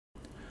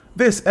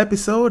This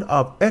episode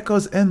of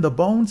Echoes in the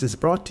Bones is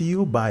brought to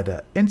you by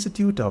the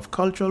Institute of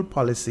Cultural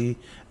Policy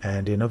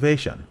and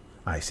Innovation,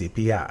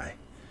 ICPI.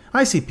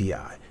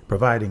 ICPI,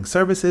 providing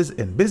services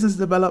in business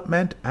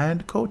development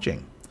and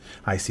coaching.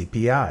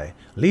 ICPI,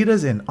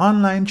 leaders in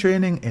online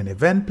training in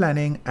event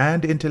planning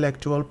and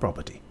intellectual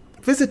property.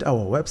 Visit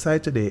our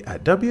website today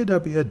at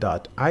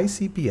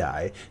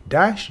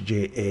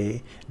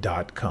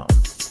www.icpi-ja.com.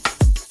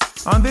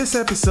 On this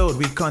episode,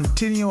 we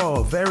continue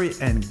our very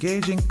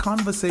engaging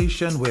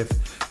conversation with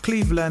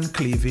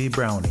Clevie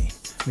Brownie,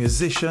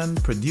 musician,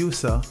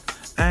 producer,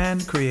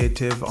 and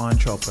creative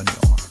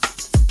entrepreneur.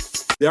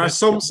 There are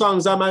some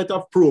songs I might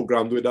have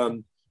programmed with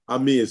an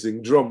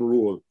amazing drum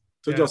roll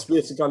to just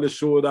basically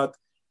show that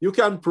you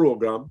can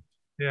program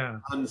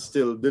and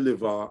still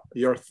deliver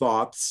your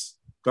thoughts,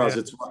 because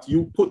it's what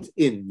you put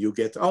in, you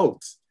get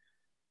out.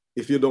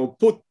 If you don't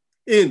put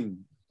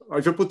in, or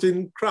if you put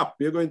in crap,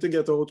 you're going to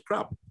get out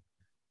crap.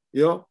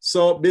 You know,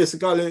 so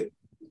basically,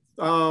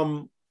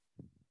 Young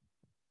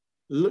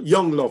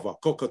Lover,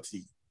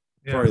 Cockatoo,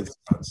 for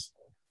instance,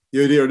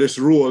 you hear this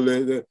roll,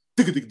 you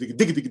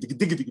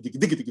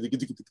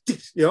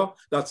know,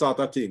 that sort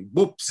of thing.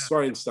 Boops,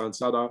 for instance,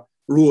 had a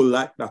roll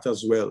like that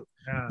as well.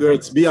 Where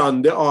it's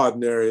beyond the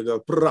ordinary, the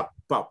prop,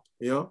 pop,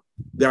 you know.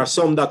 There are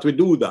some that we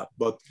do that,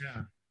 but,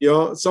 you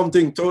know,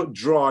 something to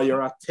draw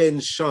your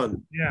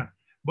attention to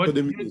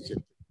the music.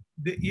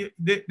 The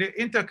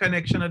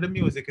interconnection of the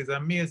music is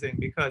amazing,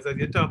 because as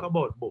you talk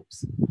about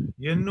boops,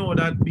 you know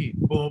that beat.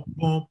 Boop,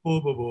 boop,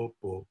 boop, boop,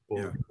 boop, boop,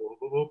 boop, boop,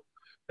 boop.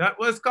 That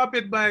was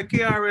copied by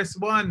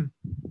KRS-One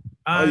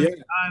and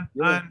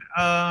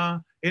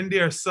in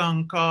their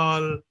song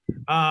called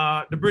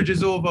The Bridge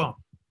Is Over.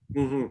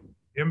 Mm-hmm.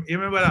 You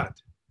remember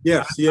that?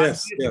 Yes.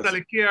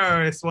 Basically,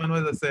 KRS-One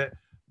was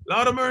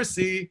Lord of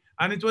Mercy,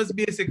 and it was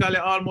basically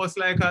almost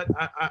like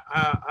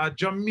a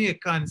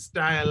Jamaican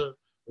style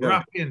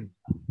rapping.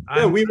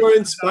 We were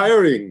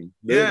inspiring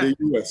the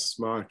US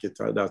market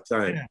at that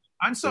time. Yeah.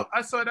 And so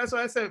that's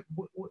why I said,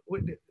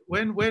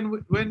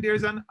 when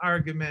there's an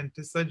argument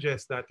to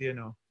suggest that, you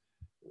know,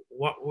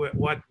 what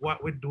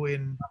we're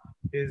doing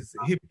is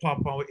hip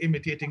hop, or we're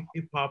imitating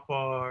hip hop,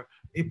 or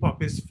hip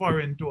hop is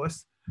foreign to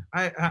us,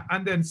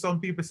 and then some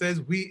people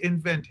says we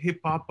invent hip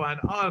hop and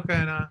all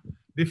kind of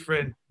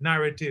different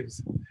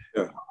narratives.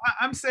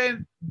 I'm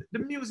saying the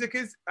music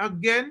is,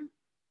 again,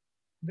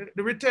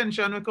 the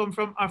retention will come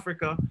from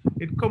Africa,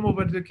 it come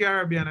over to the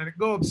Caribbean, and it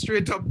go up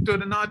straight up to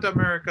the North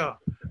America.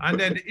 And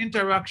then the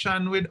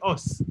interaction with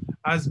us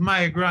as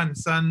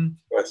migrants, and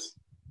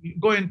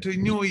going to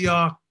New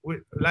York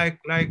with like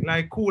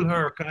Cool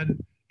Herc,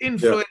 and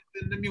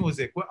influencing the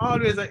music. We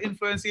always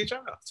influence each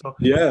other. So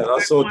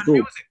that's so true.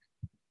 Music.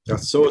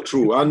 That's so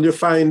true. And you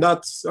find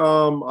that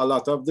a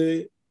lot of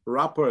the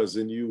rappers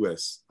in the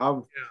US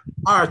have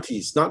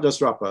artists, not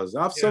just rappers,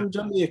 have some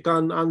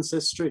Jamaican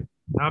ancestry.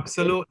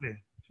 Absolutely.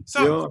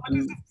 So what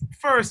is the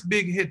first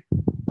big hit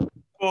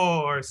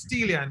for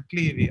Steely and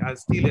Clevie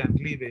as Steely and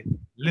Clevie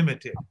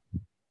Limited?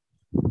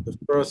 The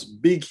first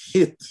big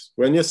hit,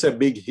 when you say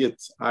big hit,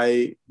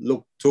 I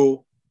look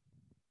to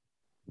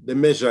the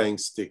measuring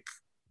stick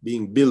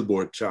being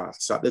Billboard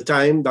charts. At the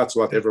time, that's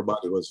what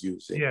everybody was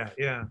using.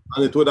 And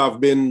it would have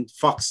been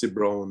Foxy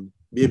Brown,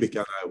 Baby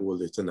Can I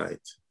Hold It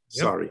Tonight.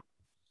 Sorry.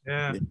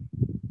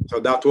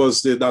 So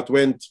that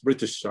went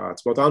British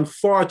charts. But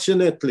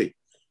unfortunately,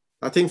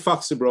 I think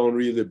Foxy Brown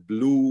really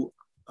blew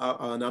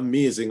an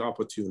amazing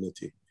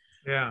opportunity.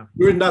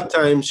 During that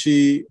time,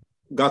 she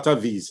got a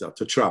visa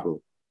to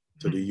travel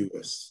to the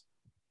US.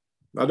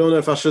 I don't know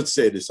if I should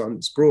say this on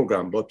this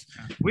program, but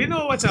we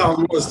know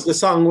what's the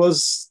song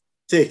was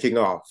taking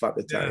off at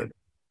the time.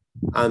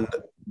 And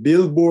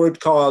Billboard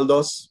called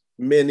us,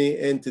 many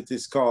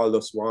entities called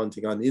us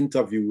wanting an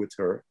interview with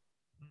her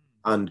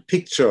and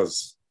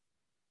pictures.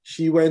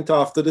 She went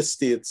off to the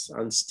States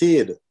and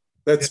stayed.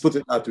 Let's put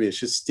it that way.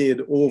 She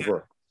stayed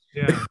over.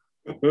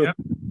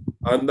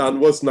 And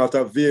was not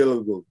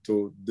available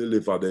to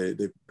deliver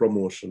the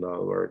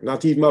promotional work,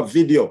 not even a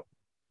video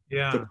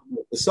to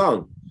promote the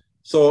song.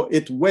 So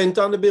it went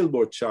on the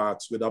Billboard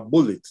charts with a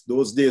bullet.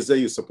 Those days they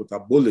used to put a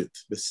bullet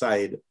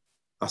beside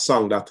a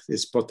song that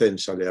is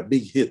potentially a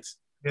big hit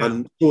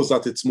and shows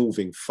that it's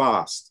moving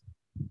fast.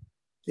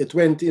 It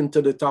went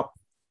into the top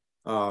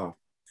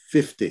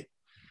 50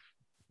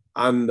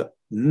 and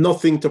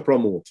nothing to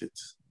promote it.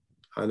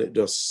 And it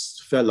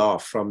just fell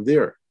off from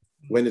there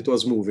when it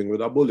was moving with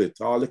a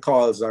bullet. All the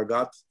calls I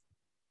got,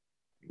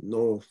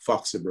 no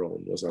Foxy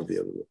Brown was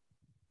available.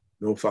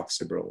 No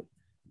Foxy Brown.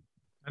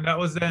 And that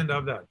was the end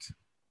of that?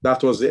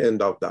 That was the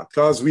end of that,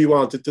 because we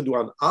wanted to do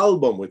an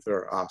album with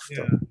her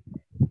after.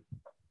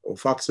 Oh,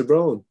 Foxy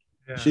Brown.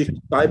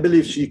 I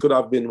believe she could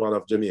have been one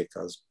of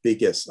Jamaica's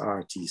biggest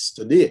artists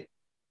today.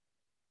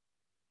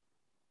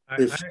 I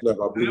would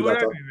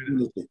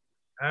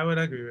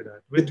agree with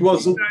that. It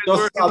wasn't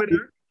just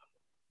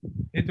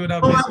it would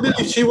have I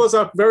believe she was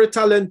a very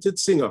talented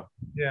singer.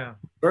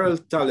 Very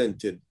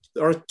talented.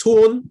 Her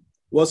tone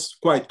was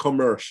quite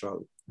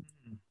commercial.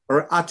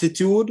 Her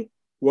attitude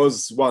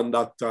was one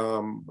that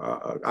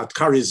had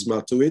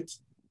charisma to it.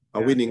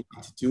 a winning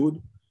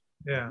attitude.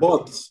 Yeah.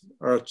 But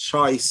her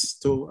choice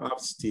to have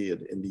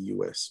stayed in the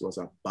US was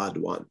a bad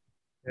one.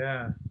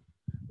 Yeah.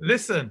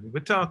 Listen,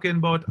 we're talking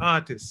about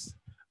artists.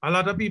 A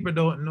lot of people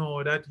don't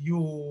know that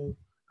you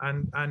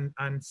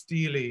and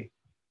Steely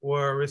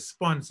were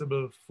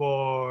responsible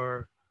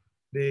for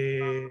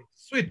the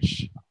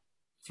switch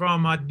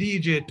from a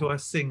DJ to a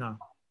singer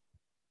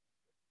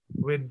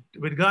with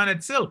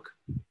Garnet Silk.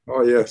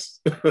 Oh yes.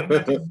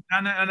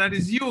 and that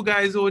is you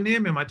guys who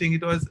name him. I think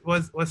it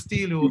was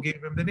Steely who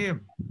gave him the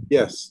name.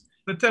 Yes.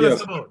 So tell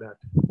us about that.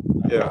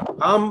 Yeah.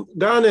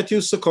 Garnet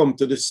used to come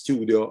to the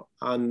studio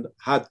and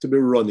had to be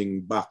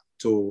running back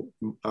to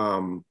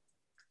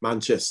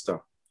Manchester.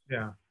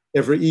 Yeah.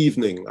 Every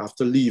evening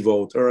after leave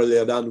out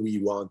earlier than we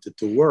wanted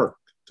to work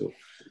to.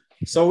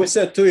 So we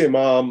said to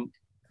him,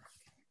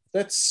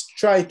 let's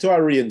try to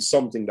arrange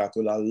something that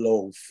will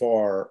allow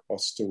for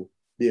us to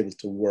be able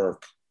to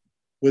work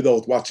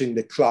without watching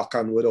the clock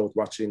and without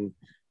watching,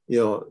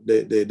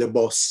 the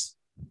bus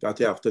that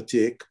you have to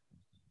take.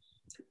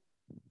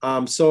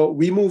 So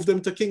we moved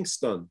him to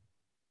Kingston.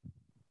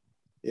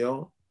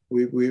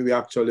 We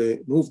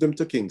actually moved him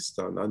to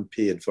Kingston and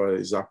paid for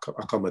his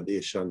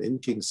accommodation in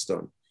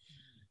Kingston.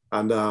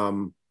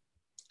 And,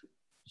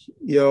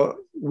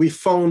 we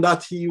found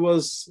that he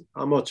was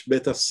a much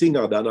better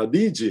singer than a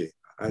DJ.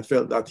 I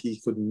felt that he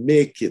could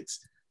make it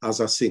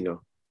as a singer,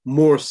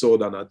 more so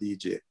than a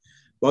DJ.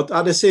 But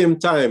at the same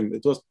time,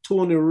 it was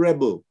Tony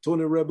Rebel.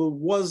 Tony Rebel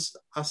was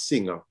a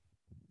singer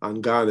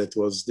and Garnet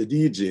was the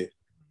DJ.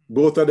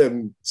 Both of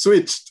them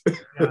switched,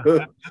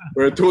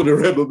 where Tony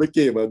Rebel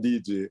became a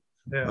DJ.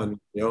 Yeah. And,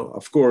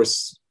 of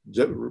course,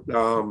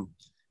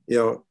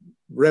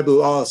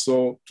 Rebel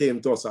also came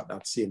to us at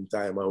that same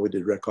time and we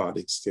did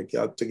recordings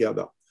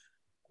together.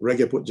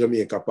 Reggae Put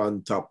Jamaica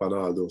on Top and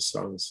all those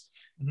songs,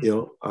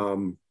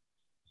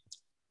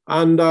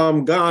 And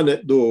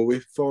Garnet, though, we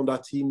found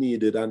that he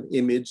needed an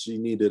image, he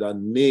needed a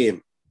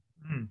name.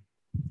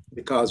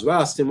 Because we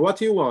asked him, what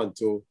do you want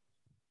to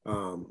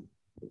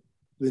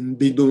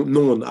be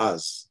known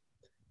as?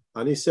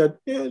 And he said,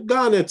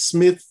 Garnet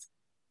Smith.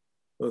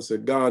 I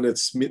said, Garnet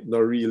Smith not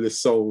really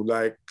sound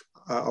like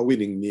a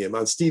winning name.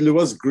 And Steely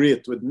was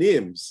great with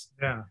names.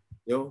 Yeah.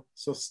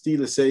 So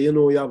Steely say,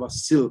 you have a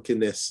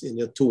silkiness in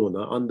your tone,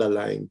 an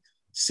underlying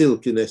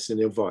silkiness in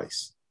your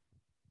voice.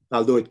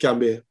 Although it can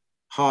be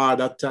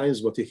hard at times,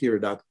 but you hear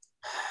that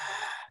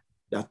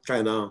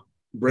kind of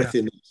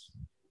breathiness.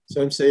 Yeah.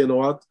 So I'm saying,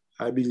 what?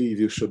 I believe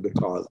you should be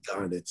called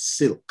Garnet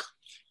Silk.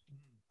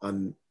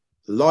 And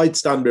Lloyd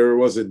Stanberry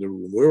was in the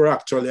room. We were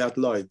actually at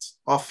Lloyd's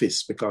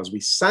office because we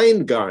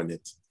signed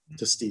Garnet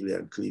to Steely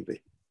and Clevie.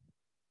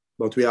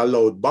 But we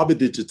allowed Bobby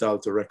Digital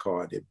to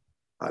record him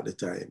at the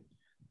time.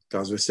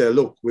 Because we said,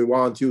 look, we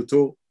want you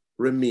to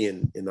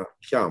remain in a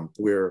camp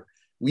where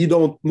we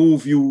don't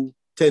move you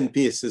 10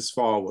 paces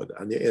forward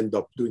and you end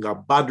up doing a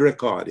bad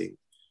recording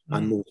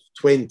and move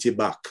 20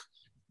 back.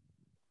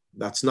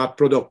 That's not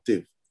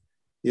productive.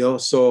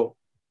 So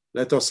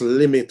let us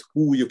limit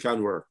who you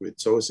can work with.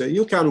 So we say,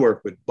 you can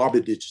work with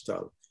Bobby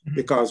Digital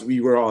because we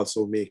were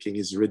also making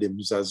his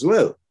rhythms as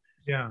well.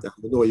 Yeah.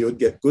 You would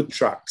get good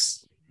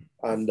tracks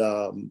and,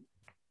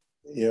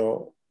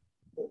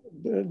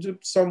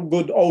 some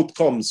good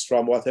outcomes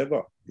from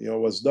whatever,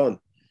 was done.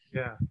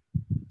 Yeah.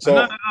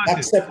 So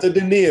accepted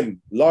the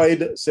name.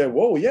 Lloyd said,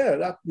 whoa, yeah,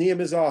 that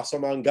name is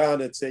awesome. And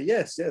Garnet said,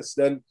 yes.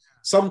 Then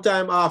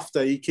sometime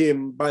after he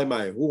came by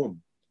my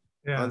home.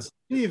 Yeah. And said,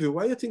 Clevie,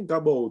 what do you think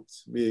about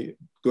me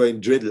going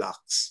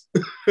dreadlocks?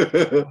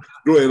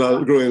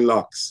 growing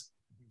locks.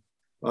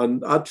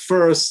 And at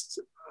first,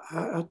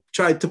 I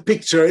tried to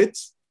picture it,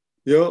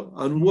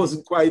 and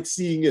wasn't quite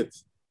seeing it.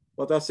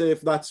 But I say,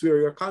 if that's where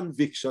your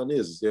conviction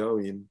is,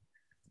 do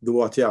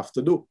what you have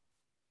to do.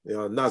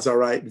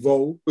 Nazarite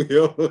vow,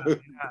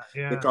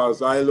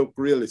 because I look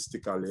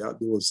realistically at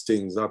those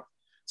things. Not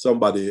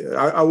somebody,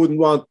 I wouldn't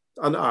want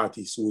an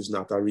artist who's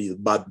not a real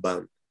bad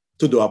man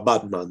to do a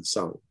bad man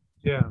song.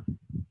 Yeah.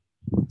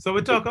 So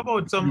we talk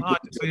about some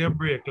artists for your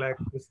break, like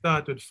we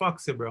start with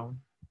Foxy Brown.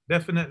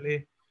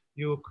 Definitely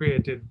you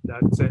created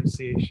that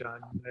sensation.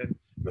 And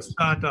we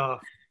start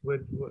off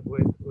with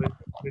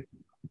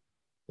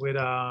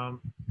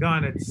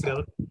Garnet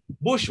Silk.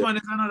 Bushman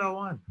is another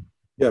one.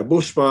 Yeah,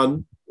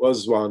 Bushman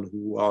was one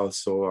who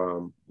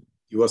also,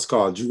 he was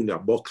called Junior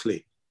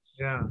Buckley.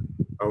 Yeah.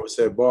 I would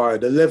say, boy,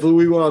 the level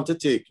we want to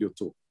take you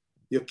to,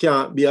 you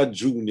can't be a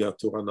junior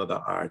to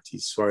another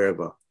artist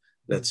forever.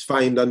 Let's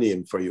find a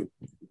name for you.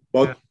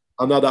 But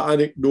another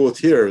anecdote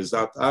here is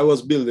that I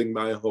was building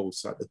my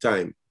house at the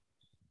time.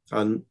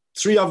 And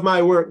 3 of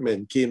my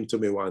workmen came to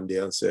me one day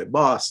and said,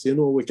 boss,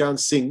 we can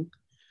sing.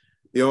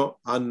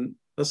 And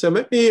I said,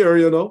 let me hear,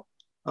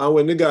 And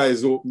when the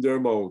guys opened their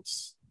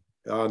mouths,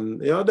 and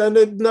then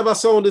it never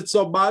sounded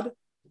so bad,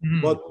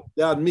 but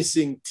they had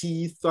missing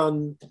teeth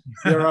and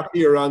their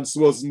appearance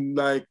wasn't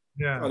like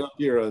an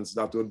appearance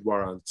that would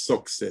warrant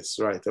success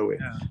right away.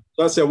 Yeah.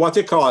 So I said, what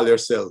you call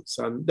yourselves?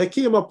 And they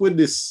came up with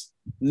this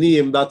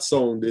name that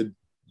sounded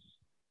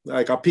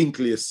like a pink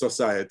lace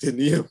society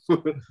name.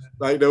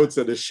 Like they would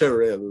say the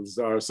Sherrills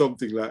or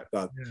something like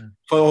that. Yeah.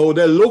 For how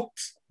they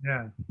looked,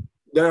 yeah.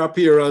 Their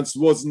appearance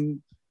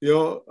wasn't,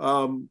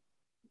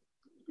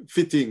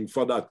 fitting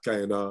for that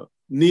kind of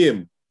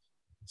name.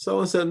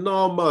 So I said,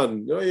 no,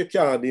 man, you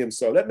can't name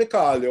so. Let me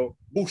call you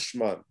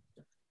Bushman.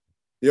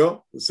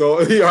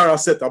 So you are a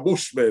set of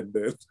Bushmen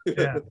then.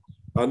 Yeah.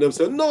 And them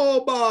said,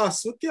 no,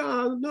 boss, we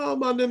can't. No,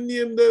 man,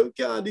 we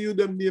can't do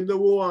them name. They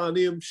want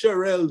name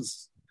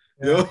Sherrills.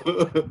 Yeah.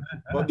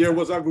 But there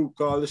was a group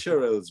called the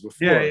Sherrills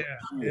before.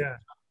 Yeah.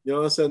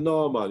 I said,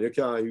 no, man, you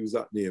can't use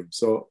that name.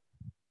 So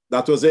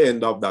that was the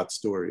end of that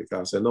story.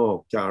 I said,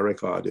 no, can't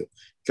record you.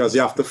 Because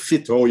you have to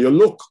fit how you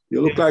look.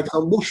 You look like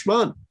a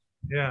Bushman.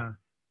 Yeah.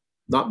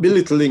 Not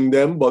belittling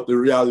them, but the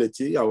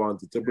reality, I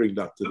wanted to bring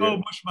that to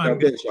them.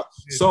 Bushman.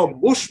 So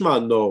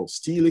Bushman now,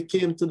 Steely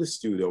came to the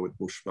studio with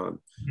Bushman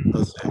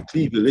and said,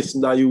 Clevie,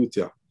 listen to you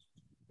here.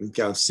 You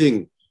can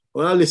sing.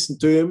 When I listen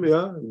to him,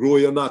 grow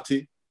your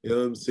natty,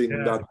 I'm saying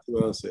that,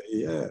 I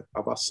say,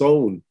 have a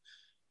sound.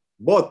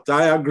 But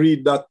I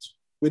agreed that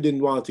we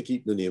didn't want to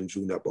keep the name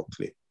Junior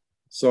Buckley.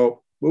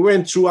 So we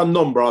went through a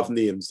number of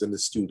names in the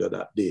studio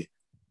that day,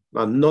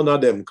 and none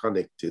of them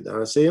connected.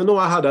 And I said,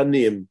 I had a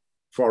name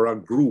for a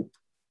group.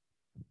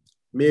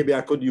 Maybe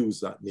I could use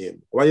that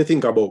name. What do you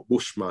think about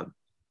Bushman?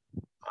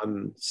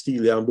 And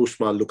Steely and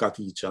Bushman look at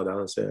each other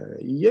and say,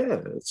 yeah,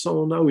 it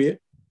sounds that way.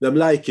 Them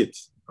like it.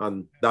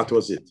 And that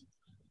was it.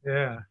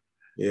 Yeah.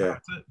 Yeah.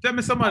 So tell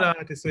me some other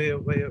artists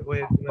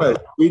Well,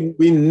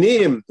 we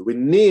named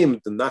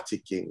Natty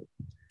King.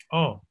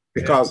 Oh.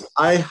 Because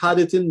I had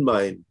it in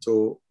mind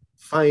to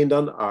find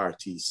an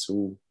artist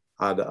who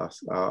had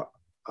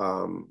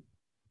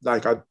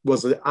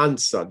was the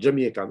answer,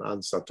 Jamaican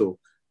answer to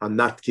a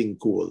Nat King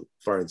Cole,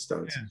 for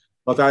instance. Yeah.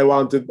 But I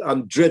wanted a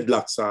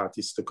dreadlocks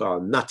artist to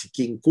call Natty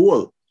King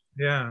Cole.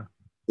 Yeah.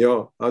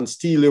 And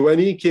Steely, when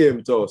he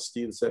came to us,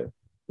 Steely said,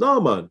 no,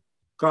 man,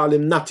 call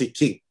him Natty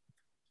King.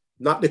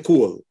 Not the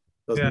Cole,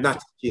 it was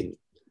Natty King.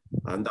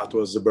 And that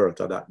was the birth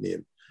of that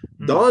name.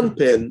 Dawn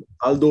Penn,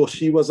 although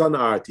she was an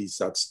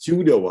artist at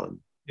Studio One,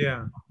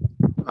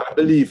 I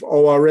believe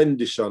our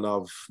rendition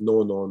of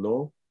No, No,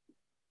 No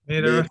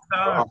made her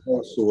a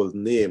household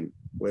name.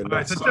 When all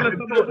right, so tell us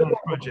about that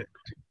project.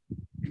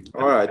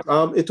 All right.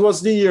 It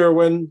was the year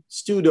when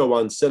Studio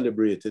One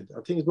celebrated,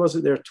 I think it was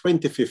their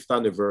 25th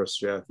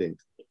anniversary, I think.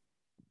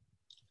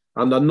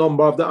 And a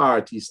number of the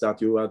artists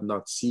that you had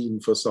not seen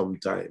for some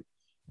time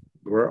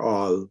were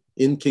all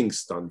in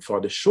Kingston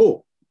for the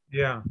show.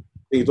 Yeah.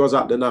 It was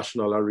at the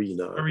National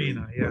Arena.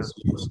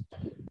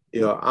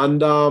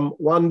 And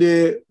one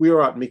day we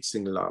were at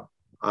Mixing Lab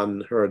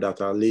and heard that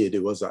a lady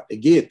was at the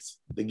gate.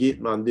 The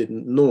gate man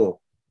didn't know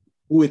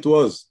who it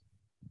was.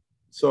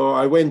 So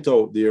I went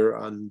out there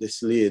and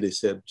this lady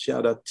said she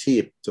had a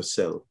tape to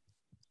sell.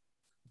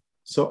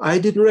 So I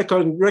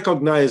didn't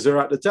recognize her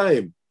at the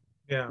time.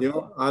 Yeah.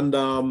 And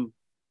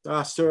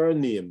asked her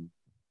name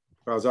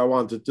because I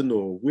wanted to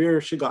know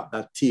where she got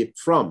that tape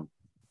from.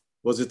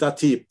 Was it a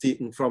tape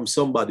taken from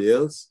somebody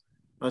else?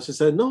 And she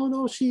said,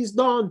 no, she's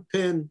Dawn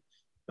Penn.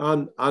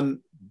 And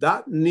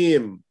that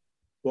name,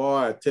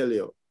 boy, I tell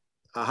you,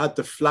 I had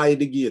to fly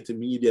the gate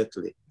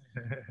immediately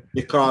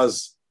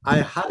because I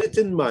had it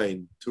in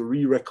mind to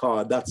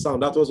re-record that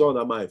song. That was one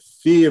of my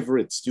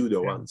favorite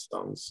Studio One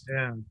songs.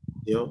 Yeah.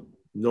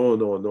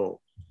 No.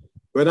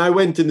 When I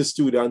went in the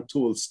studio and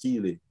told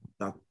Steely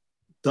that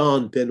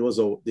Dawn Penn was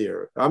out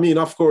there, I mean,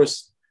 of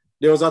course,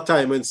 there was a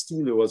time when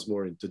Steely was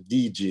more into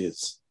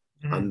DJs.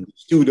 And the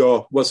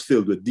studio was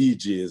filled with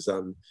DJs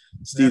and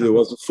Steely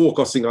was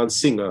focusing on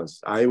singers.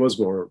 I was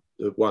more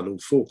the one who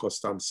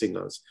focused on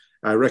singers.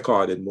 I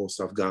recorded most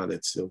of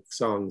Garnet's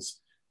songs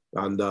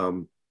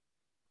and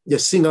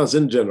singers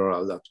in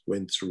general that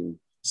went through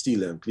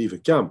Steely and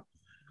Clevie camp.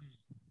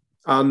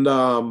 And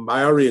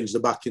I arranged the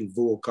backing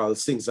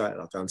vocals, things like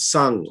that, and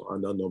sang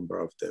on a number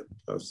of them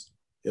because,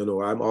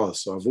 I'm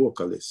also a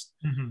vocalist.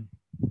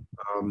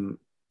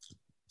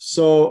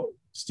 So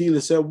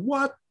Steely said,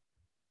 what?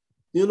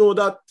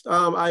 That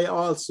I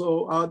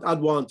also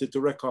had wanted to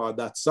record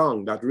that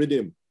song, that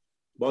rhythm.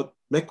 But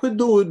make we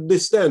do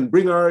this then,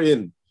 bring her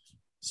in.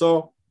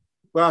 So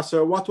I asked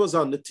her, what was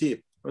on the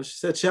tape? And she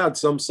said she had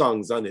some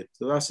songs on it.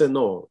 So I said,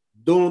 no,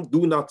 do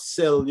not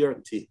sell your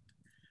tape.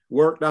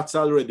 Work that's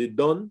already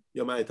done,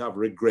 you might have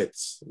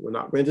regrets. We're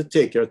not going to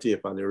take your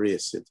tape and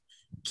erase it.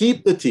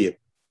 Keep the tape.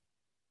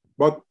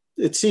 But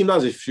it seemed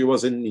as if she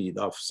was in need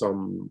of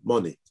some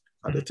money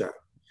at the time.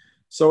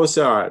 So I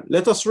said, all right,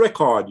 let us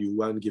record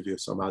you and give you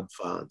some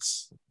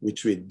advance,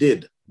 which we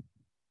did.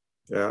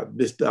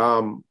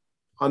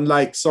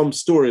 Unlike some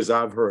stories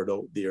I've heard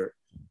out there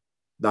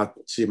that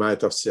she might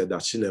have said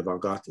that she never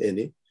got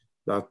any,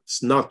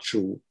 that's not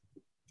true.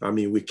 I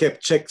mean, we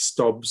kept check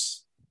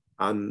stubs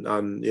and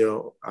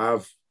I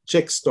have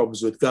check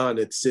stubs with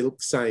Garnet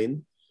Silk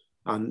sign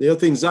and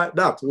things like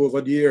that over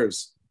the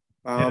years.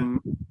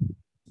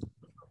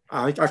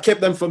 I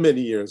kept them for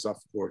many years, of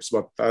course,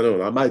 but I don't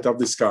know, I might have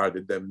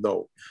discarded them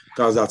now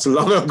because that's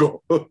long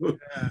ago.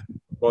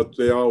 But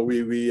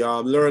we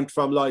learned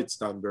from Lloyd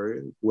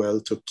Stanbury well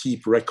to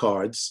keep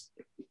records,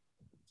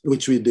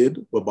 which we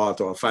did. We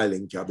bought our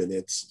filing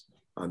cabinets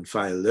and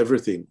filed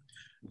everything.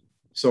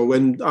 So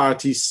when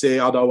artists say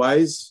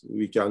otherwise,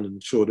 we can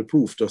show the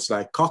proof, just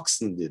like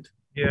Coxsone did.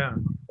 Yeah.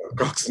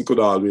 Coxsone could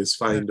always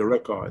find the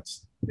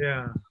records.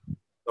 Yeah.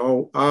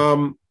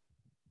 Now,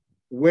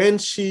 when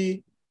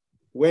she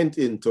went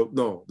into,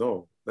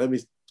 let me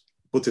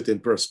put it in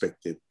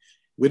perspective.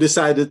 We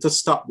decided to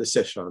stop the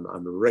session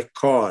and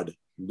record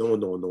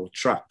no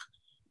track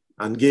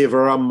and gave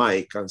her a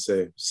mic and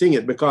say, sing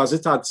it, because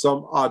it had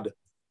some odd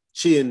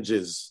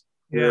changes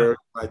where it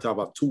might have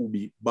a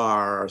 2-beat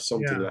bar or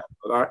something like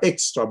that, or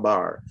extra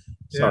bar.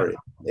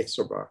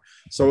 Extra bar.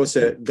 So we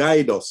said,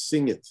 guide us,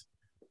 sing it.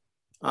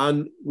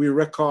 And we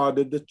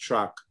recorded the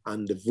track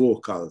and the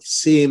vocal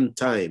same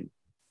time.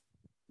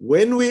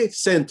 When we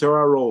sent her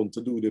around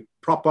to do the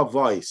proper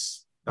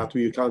voice, that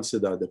we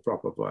consider the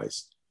proper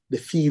voice, the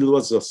feel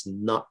was just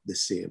not the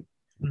same.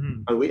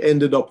 Mm-hmm. And we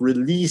ended up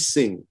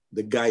releasing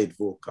the guide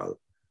vocal.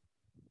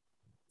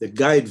 The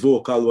guide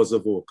vocal was a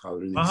vocal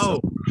release.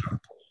 Oh.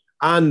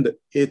 And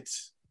it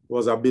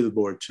was a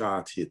Billboard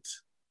chart hit.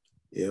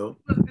 You know,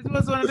 it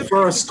was one of the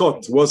first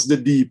cut was the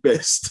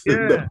deepest.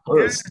 The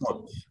first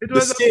cut. The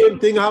same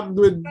thing happened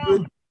with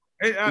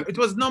it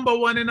was number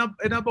one in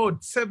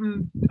about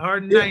 7 or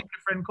 9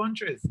 different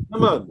countries.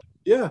 Come on.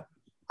 Yeah.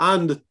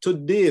 And to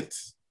date,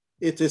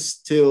 it is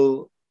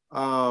still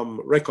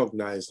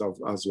recognized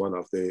as one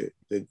of the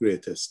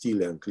greatest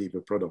Steely and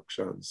Clevie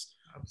productions.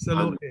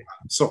 Absolutely.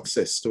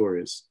 Success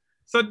stories.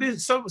 So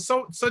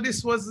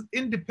this was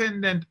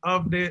independent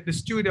of the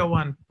Studio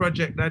One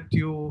project that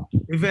you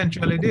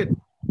eventually did.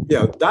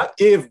 Yeah, that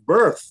gave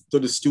birth to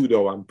the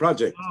Studio One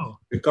project. Oh.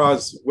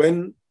 Because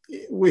when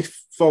we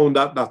found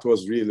that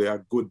was really a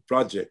good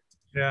project.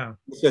 Yeah.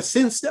 Because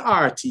since the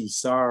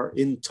artists are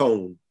in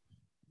town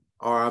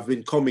or have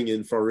been coming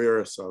in for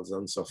rehearsals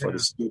and stuff for the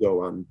Studio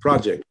One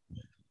project,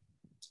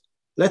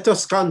 let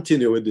us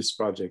continue with this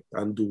project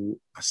and do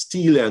a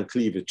Steely and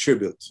Clevie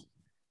tribute.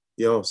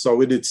 You know, so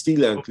we did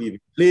Steely and Clevie,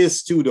 play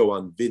Studio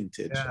One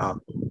vintage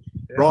album,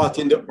 brought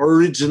in the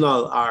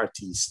original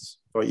artists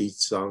for each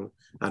song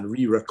and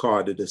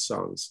re-recorded the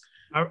songs.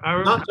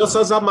 Not just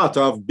as a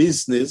matter of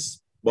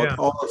business, but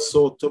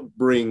also to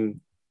bring,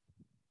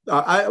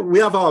 we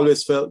have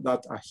always felt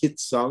that a hit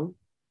song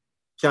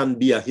can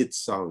be a hit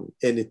song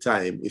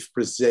anytime if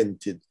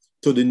presented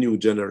to the new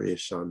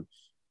generation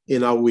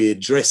in a way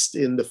dressed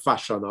in the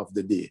fashion of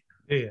the day.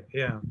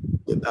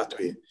 In that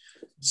way.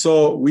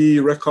 So we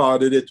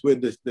recorded it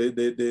with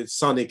the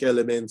sonic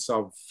elements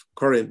of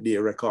current day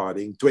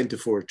recording,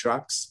 24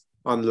 tracks,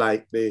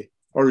 unlike the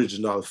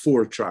original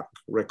 4-track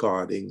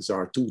recordings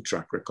or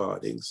 2-track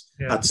recordings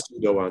at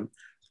Studio One.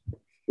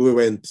 We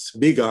went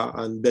bigger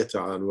and better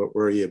and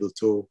were able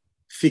to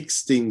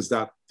fix things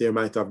that there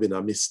might have been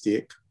a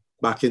mistake.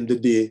 Back in the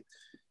day,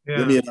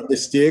 you made a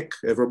mistake,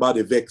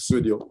 everybody vexed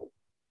with you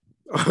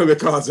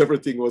because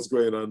everything was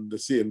going on the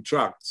same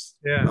tracks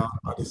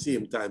at the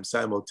same time,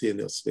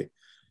 simultaneously.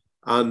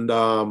 And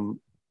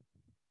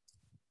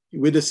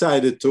we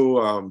decided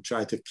to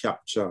try to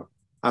capture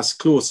as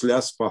closely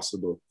as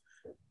possible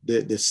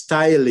the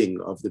styling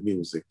of the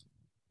music,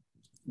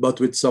 but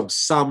with some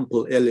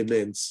sample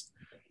elements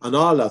and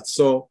all that.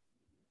 So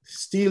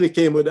Steely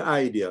came with the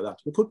idea that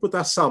we could put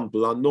a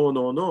sample on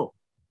No.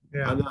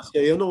 And I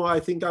said, I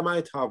think I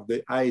might have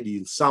the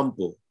ideal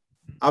sample.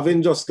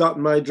 Having just got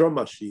my drum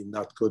machine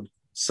that could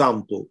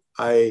sample,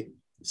 I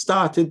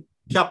started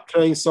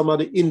capturing some of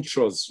the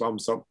intros from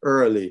some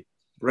early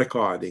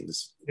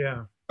recordings.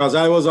 Yeah. Because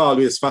I was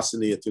always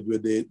fascinated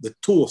with the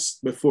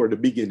toast before the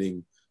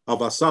beginning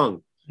of a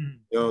song.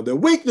 They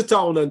wake the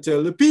town and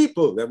tell the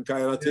people, them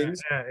kind of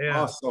things.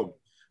 Awesome.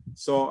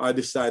 So I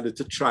decided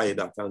to try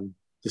that, and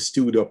the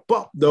studio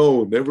popped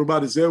down.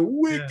 Everybody said,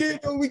 wicked,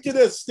 the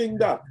wickedest thing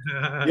that.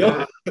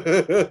 And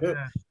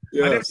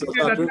so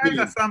that kind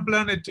of sample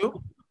on it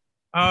too.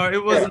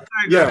 It was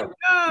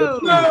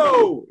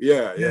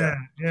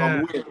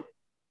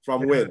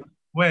From when?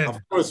 When? Of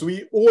course,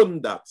 we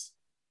own that.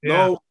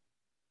 Now,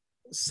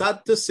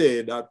 sad to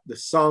say that the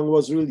song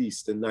was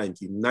released in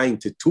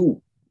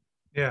 1992.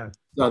 Yeah.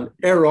 An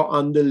error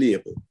on the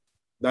label.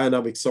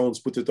 Dynamic Sounds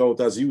put it out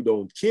as You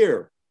Don't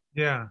Care.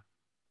 Yeah.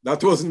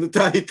 That wasn't the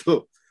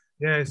title.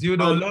 Yes, You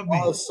Don't Love Me.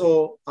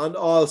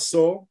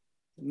 Also,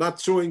 not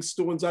throwing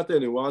stones at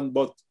anyone,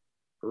 but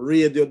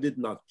radio did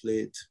not play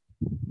it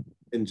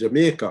in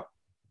Jamaica.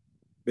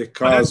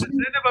 Because they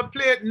never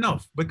played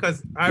enough.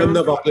 Because they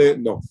never played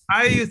enough.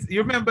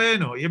 You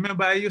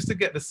remember I used to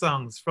get the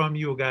songs from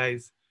you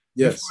guys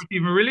before it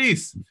even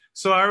released.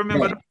 So I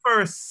remember the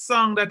first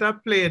song that I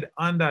played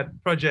on that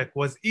project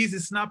was Easy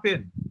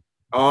Snapping.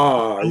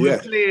 We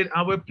played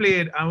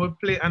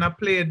and I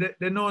played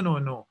the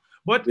No.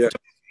 But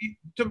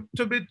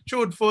to be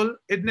truthful,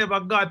 it never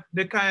got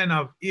the kind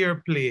of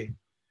earplay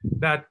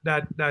that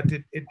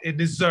it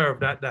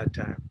deserved at that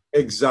time.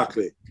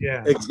 Exactly.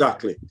 Yeah.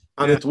 Exactly.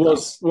 And it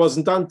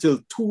wasn't until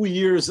 2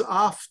 years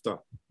after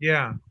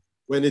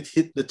when it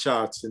hit the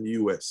charts in the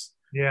US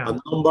Yeah. A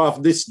number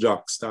of disc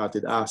jocks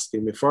started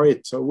asking me for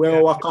it. So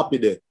where I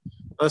copied it?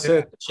 I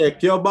said,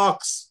 check your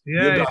box. You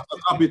got a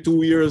copy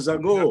 2 years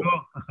ago.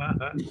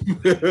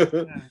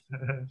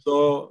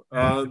 So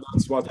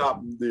that's what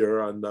happened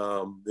there. And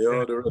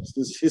the rest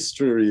is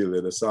history,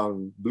 really. The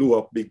song blew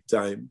up big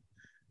time.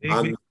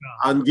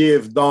 And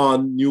gave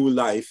Dawn new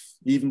life.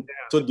 Even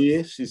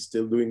today, she's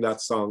still doing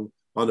that song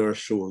on her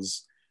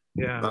shows.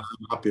 Yeah. And I'm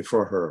happy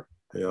for her,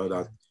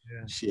 that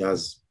she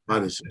has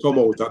managed to come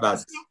out of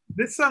that.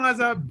 This song has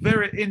a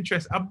very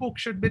a book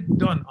should be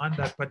done on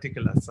that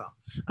particular song.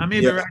 And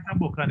maybe write a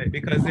book on it,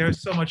 because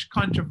there's so much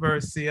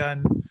controversy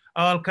and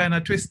all kind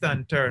of twist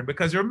and turn.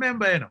 Because you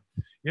remember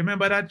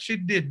that she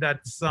did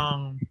that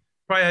song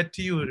prior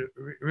to you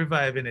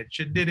reviving it.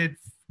 She did it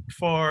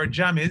for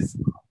Jammies.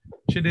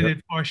 She did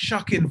it for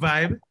Shocking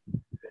Vibe.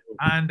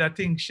 And I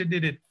think she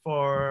did it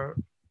for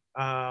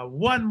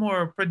one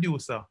more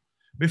producer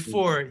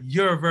before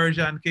your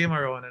version came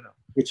around.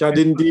 Which I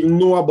didn't even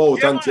know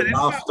about until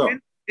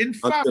after. In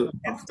fact,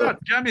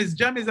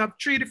 Jammies have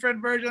 3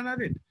 different versions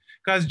of it.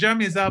 Because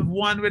Jammies have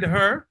one with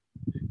her,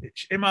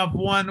 him have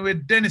one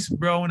with Dennis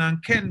Brown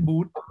and Ken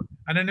Booth,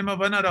 and then him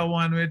have another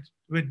one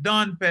with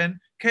Don Penn,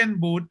 Ken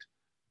Booth,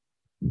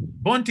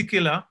 Bounty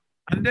Killer,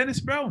 and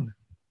Dennis Brown.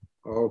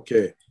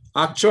 Okay.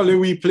 Actually,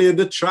 we played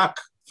the track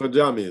for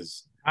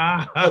Jammies.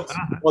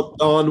 But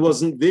Don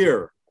wasn't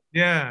there.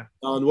 Yeah.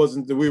 Don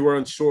wasn't, we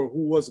weren't sure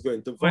who was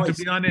going to voice. Going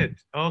to be on it.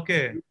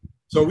 Okay.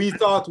 So we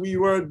thought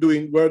we're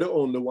the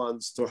only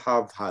ones to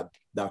have had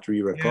that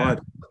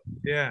re-record.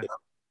 Yeah.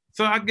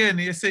 So again,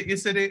 you say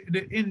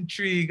the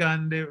intrigue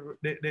and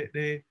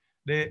the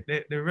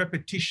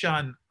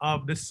repetition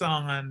of the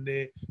song and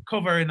the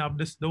covering of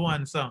the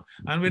one song.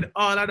 And with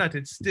all of that,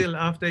 it's still,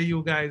 after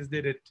you guys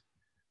did it,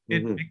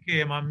 it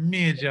became a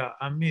major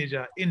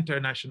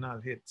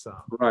international hit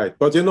song. Right.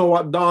 But you know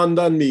what dawned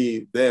on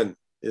me then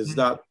is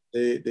that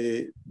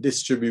the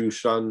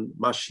distribution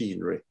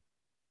machinery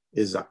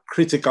is a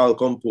critical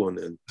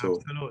component to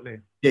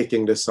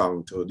taking the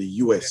song to the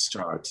US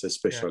charts,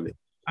 especially.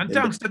 And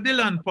thanks to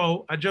Dylan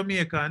Poe, a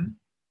Jamaican.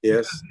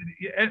 Yes.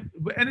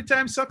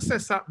 Anytime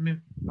success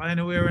happens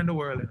anywhere in the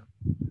world,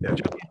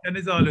 Jamaican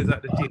is always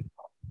at the tip.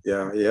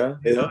 Yeah.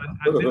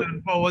 And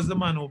Dylan Poe was the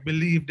man who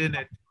believed in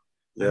it.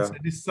 And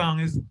said this song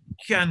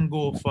can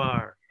go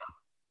far,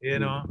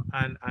 and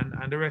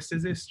the rest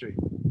is history.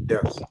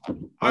 Yes.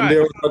 And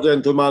there was a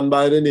gentleman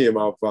by the name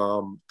of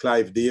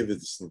Clive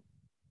Davidson,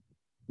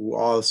 who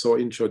also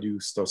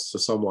introduced us to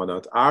someone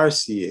at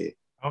RCA.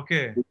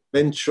 Okay. Who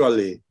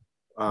eventually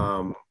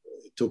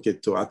took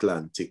it to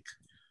Atlantic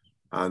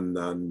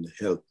and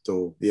helped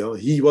to,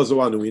 he was the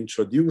one who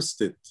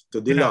introduced it to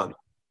Dylan.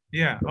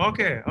 Yeah.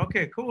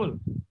 Okay, cool.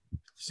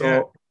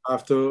 So I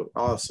have to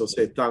also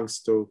say thanks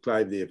to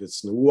Clive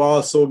Davidson, who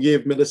also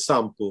gave me the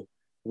sample,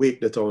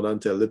 Wake the Town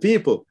and Tell the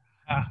People.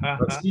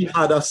 He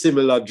had a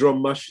similar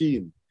drum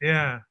machine.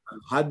 Yeah.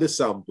 Had the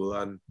sample,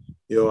 and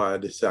I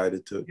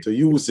decided to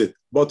use it.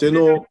 But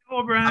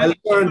I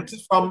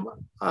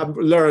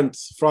learned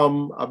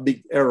from a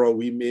big error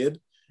we made.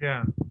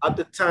 Yeah. At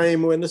the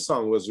time when the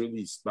song was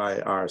released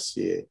by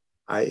RCA,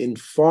 I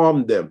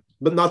informed them,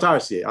 but not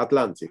RCA,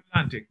 Atlantic.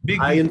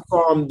 I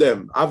informed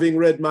them, having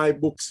read my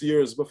books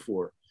years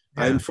before,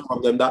 I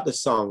informed them that the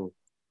song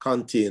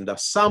contained a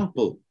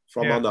sample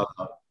from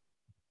another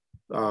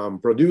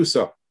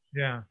producer.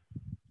 Yeah.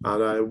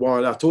 And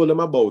I told them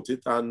about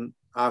it and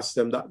asked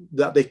them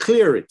that they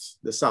clear it,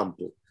 the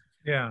sample.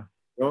 Yeah.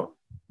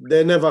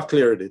 They never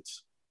cleared it.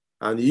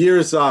 And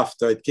years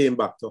after, it came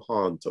back to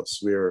haunt us,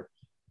 where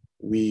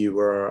we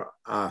were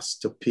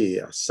asked to pay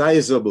a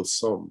sizable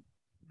sum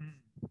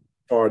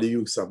for the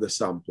use of the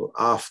sample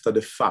after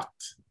the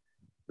fact,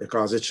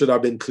 because it should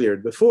have been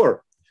cleared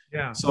before.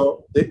 Yeah.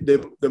 So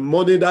the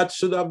money that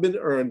should have been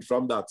earned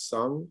from that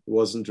song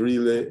wasn't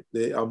really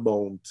the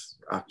amount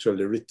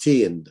actually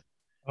retained.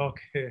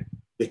 Okay.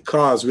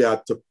 Because we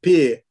had to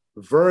pay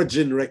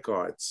Virgin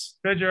Records.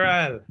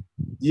 Federal.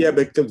 Yeah,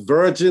 because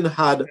Virgin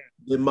had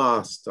the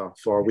master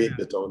for Wake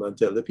the Town and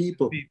Tell the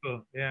People.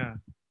 Yeah.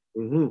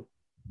 Mm-hmm.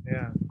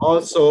 Yeah.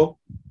 Also,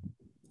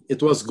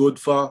 it was good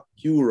for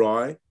Hugh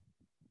Roy.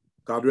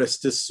 God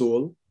rest his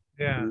soul.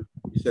 Yeah. Who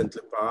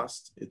recently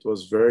passed. It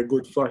was very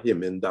good for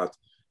him in that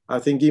I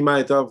think he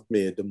might have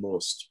made the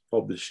most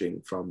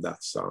publishing from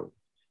that song.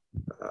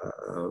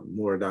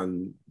 More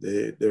than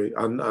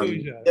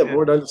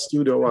more than the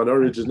studio one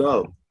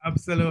original.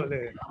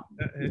 Absolutely.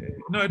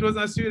 No, it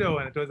wasn't a studio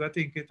one.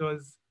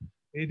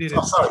 He did it.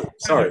 Oh,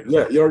 sorry.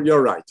 Yeah,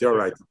 you're right. You're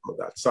right about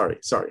that. Sorry.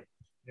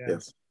 Yeah.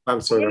 Yes. I'm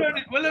sorry.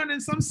 We're learning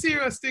some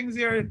serious things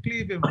here at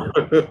Clevie.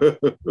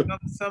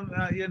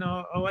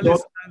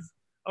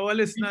 Our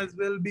listeners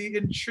will be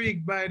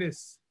intrigued by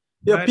this.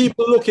 Yeah,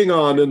 people looking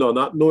on,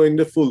 not knowing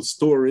the full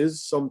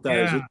stories.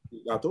 Sometimes you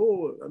think that,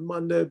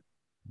 man, they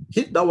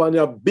hit that one,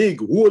 a big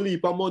whole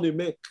heap of money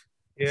make.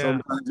 Yeah.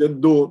 Sometimes you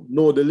don't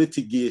know the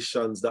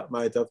litigations that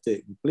might have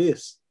taken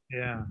place.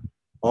 Yeah.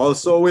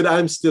 Also with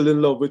I'm Still in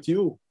Love with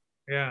You.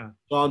 Yeah.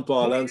 John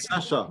Paul and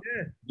Sasha.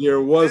 Yeah.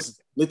 There was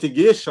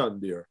litigation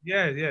there.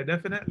 Yeah,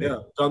 definitely. Yeah,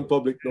 John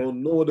Public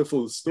don't know the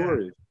full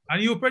story. Yeah.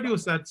 And you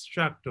produced that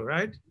track too,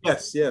 right?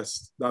 Yes.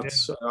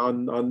 That's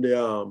on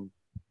the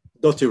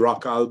Dirty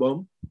Rock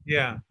album.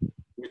 Yeah.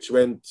 Which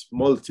went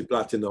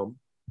multi-platinum.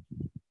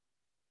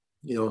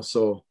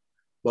 So,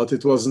 but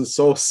it wasn't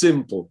so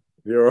simple.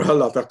 There were a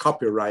lot of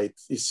copyright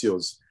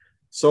issues.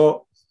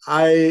 So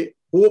I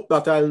hope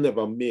that I'll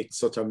never make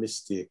such a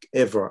mistake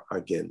ever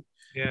again.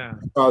 Yeah.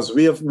 Because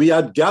we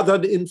had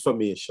gathered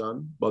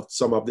information, but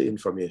some of the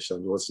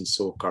information wasn't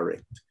so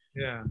correct.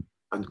 Yeah.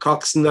 And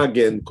Coxon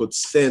again could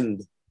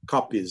send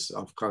copies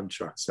of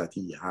contracts that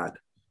he had.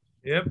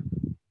 Yep.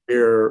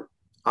 Where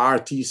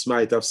artists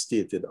might have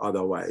stated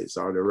otherwise,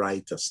 or the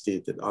writer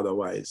stated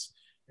otherwise.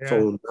 Yeah.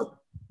 Found that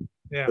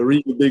the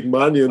really big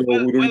man, who the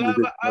really big man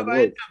I have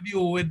an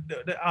interview with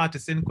the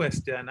artist in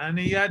question, and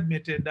he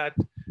admitted that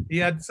he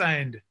had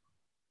signed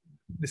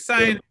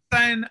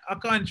a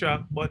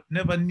contract, but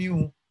never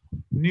knew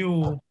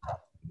the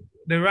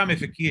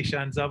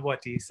ramifications of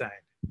what he signed.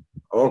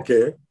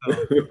 Okay.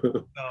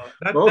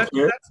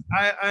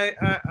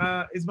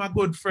 That is my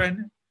good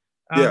friend.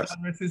 Yes.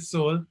 His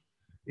soul,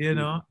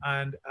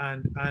 and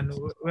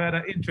we had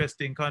an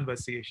interesting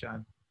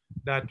conversation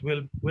that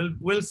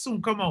will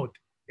soon come out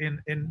in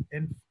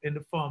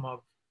the form of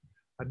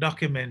a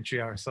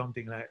documentary or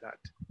something like that.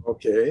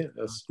 Okay,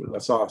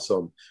 that's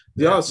awesome.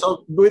 Yeah,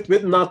 so with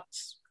not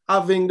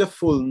having the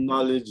full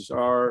knowledge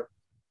or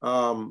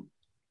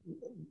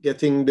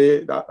getting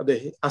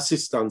the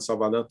assistance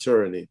of an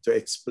attorney to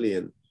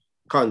explain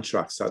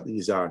contracts that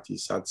these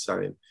artists had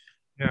signed.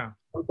 Yeah.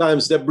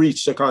 Sometimes they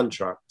breach the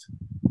contract.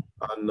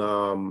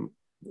 And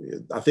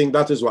I think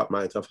that is what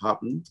might have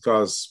happened,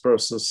 because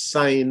persons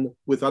sign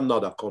with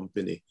another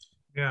company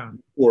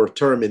or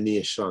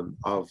termination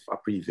of a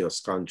previous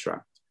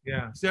contract.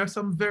 Yeah, so there are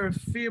some very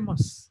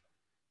famous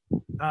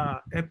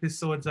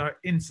episodes or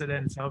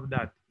incidents of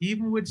that,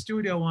 even with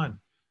Studio One.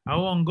 I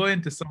won't go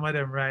into some of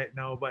them right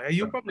now, but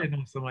you probably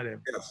know some of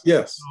them.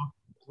 Yes.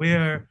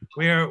 Where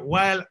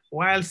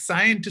while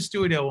signed to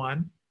Studio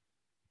One,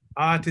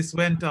 artists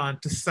went on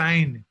to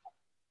sign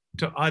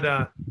to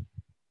other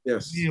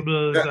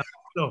labels and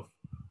stuff.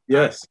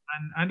 Yes.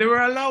 And they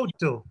were allowed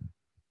to,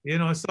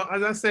 so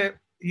as I said,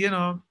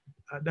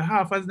 the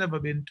half has never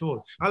been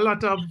told. A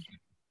lot of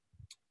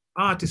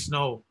artists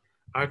now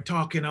are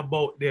talking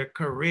about their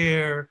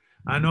career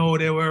and how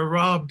they were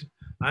robbed.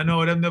 I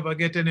know them never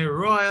get any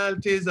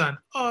royalties and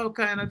all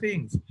kind of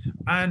things.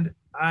 And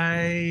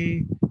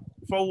I,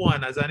 for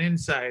one, as an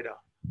insider,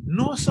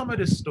 know some of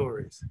the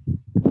stories.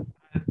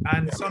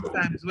 And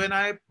sometimes when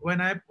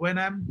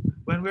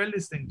we're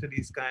listening to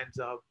these kinds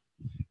of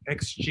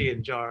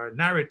exchange or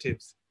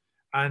narratives,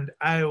 and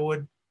I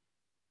would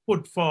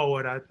put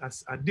forward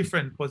a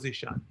different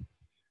position.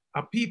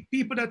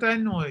 People that I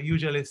know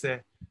usually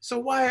say, so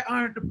why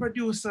aren't the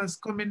producers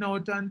coming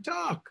out and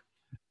talk?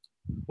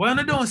 Why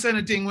they don't say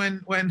anything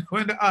when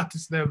the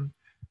artists them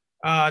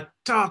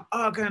talk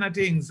all kind of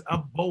things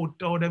about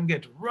how them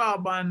get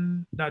robbed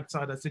and that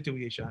sort of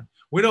situation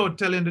without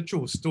telling the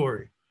true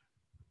story?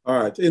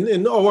 All right.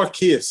 In our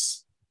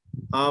case,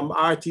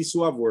 artists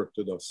who have worked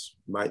with us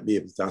might be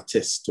able to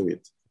attest to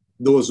it.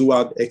 Those who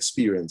had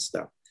experienced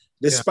that.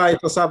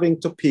 Despite us having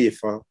to pay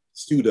for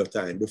studio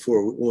time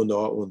before we owned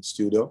our own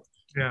studio,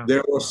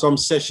 there were some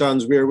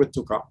sessions where we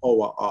took an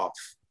hour off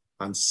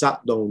and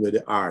sat down with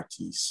the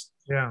artists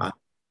and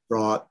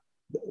brought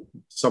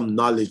some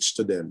knowledge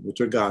to them with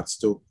regards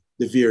to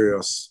the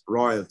various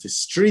royalty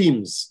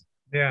streams.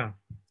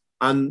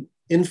 And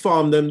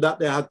informed them that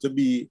they had to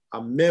be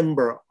a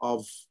member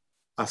of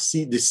the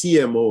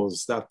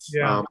CMOs that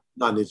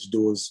manage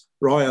those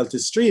royalty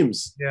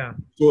streams.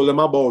 Told them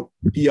about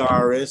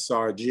PRS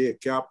or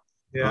JCAP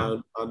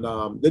and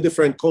the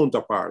different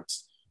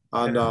counterparts.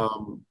 And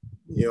when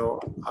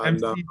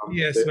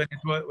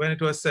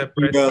it was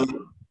separate.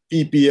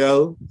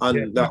 PPL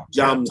and that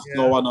jams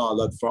now and all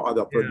that for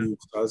other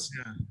producers.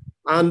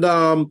 And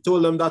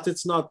told them that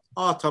it's not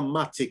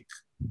automatic.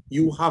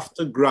 You have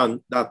to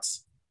grant that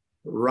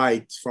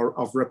right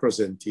of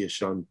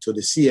representation to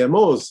the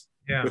CMOs,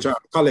 which are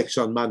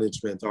collection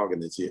management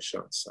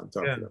organizations. I'm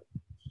talking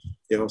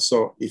about.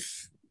 So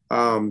if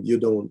you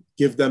don't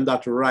give them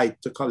that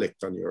right to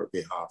collect on your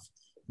behalf,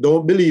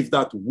 don't believe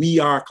that we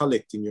are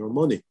collecting your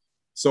money.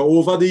 So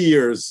over the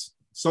years,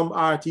 some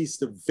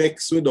artists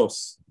vex with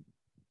us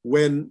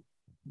when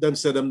them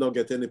say them don't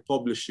get any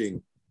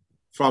publishing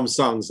from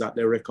songs that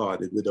they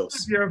recorded with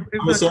us.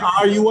 I say,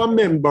 are you a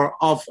member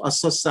of a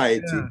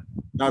society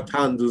that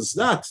handles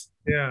that?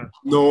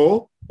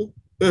 No.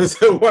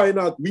 So why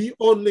not? We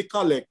only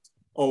collect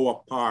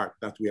our part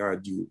that we are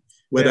due,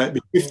 whether it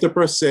be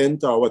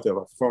 50% or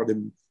whatever for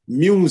the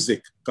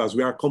music, because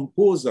we are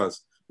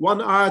composers. One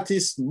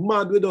artist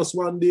mad with us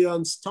one day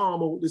and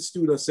storm out the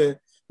studio say,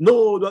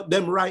 no, that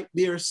them write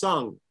their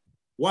song.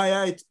 Why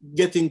are it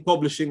getting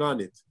publishing on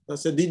it? I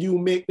said, did you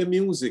make the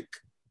music?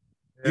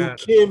 You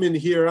came in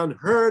here and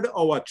heard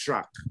our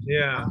track.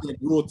 And they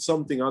wrote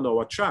something on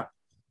our track.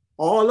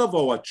 All of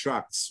our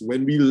tracks,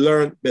 when we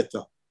learned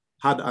better,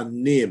 had a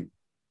name.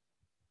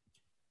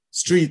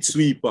 street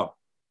sweeper,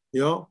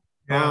 the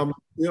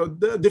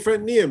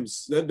different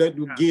names that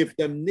we gave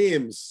them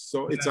names.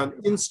 So it's an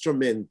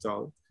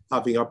instrumental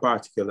having a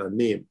particular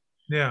name.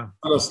 Yeah.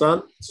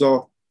 Understand?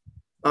 So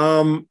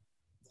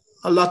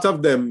a lot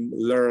of them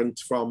learned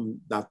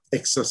from that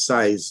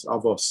exercise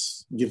of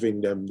us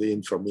giving them the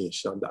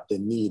information that they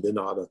need in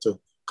order to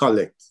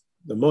collect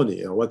the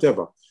money or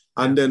whatever.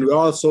 And then we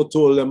also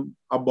told them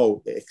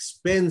about the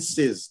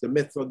expenses, the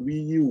method we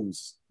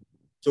use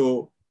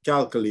to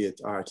calculate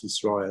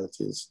artist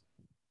royalties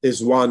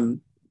is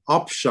one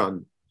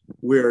option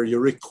where you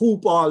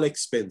recoup all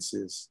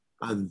expenses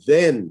and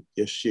then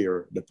you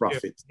share the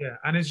profit. Yeah,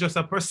 and it's just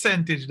a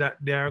percentage that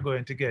they are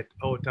going to get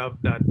out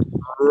of that.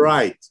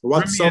 Right.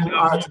 What some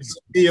artists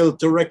fail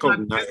to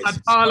recognize.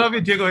 Not all of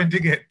it you're going to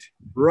get.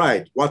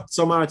 Right. What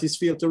some artists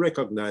fail to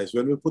recognize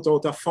when we put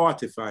out a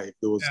 45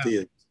 those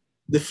days,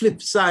 the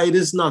flip side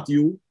is not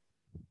you.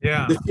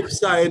 Yeah. The flip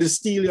side is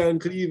Stelia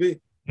and Clevie.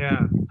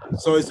 Yeah.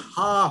 So it's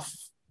half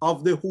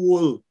of the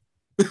whole.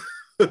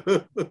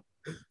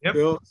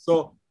 Yep.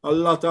 So a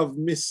lot of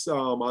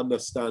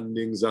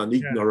misunderstandings and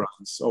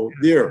ignorance out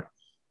there.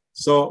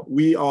 So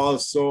we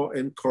also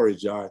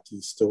encourage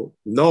artists to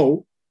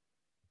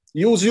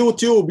use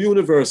YouTube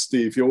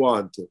University if you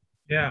want to.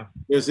 Yeah.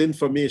 There's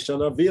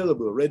information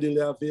available, readily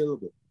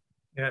available.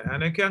 Yeah,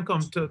 and it can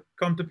come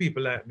to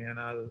people like me, and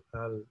I'll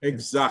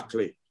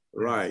exactly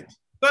right.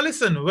 So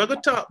listen, we're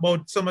gonna talk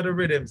about some of the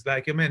rhythms,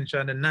 like you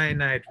mentioned, the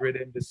 9/9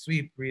 rhythm, the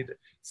sweep rhythm,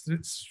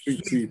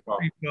 sweeper.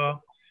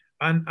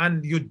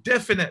 And you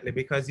definitely,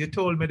 because you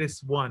told me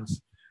this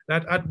once,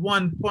 that at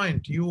one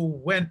point you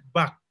went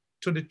back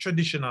to the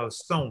traditional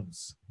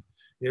sounds,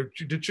 the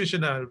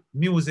traditional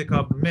music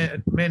of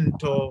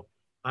Mentor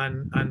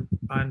and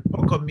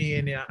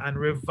Pocomania and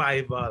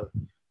Revival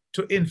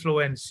to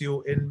influence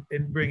you in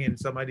bringing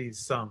some of these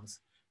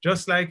songs.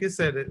 Just like you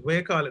said,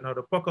 we call it now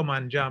the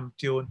Pokemon Jam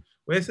tune.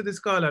 Where is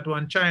it called at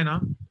one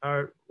China?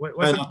 Or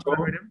what's it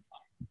called?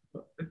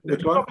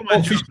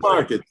 Fish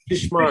Market.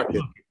 Fish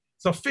Market.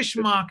 So Fish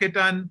Market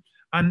and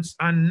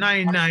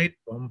 9/9,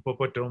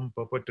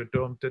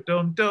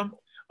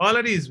 all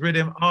of these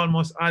rhythm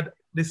almost add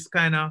this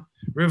kind of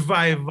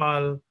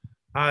revival,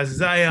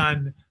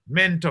 Zion,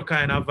 Mentor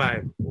kind of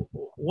vibe.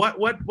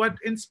 What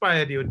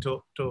inspired you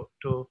to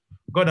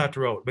go that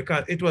route?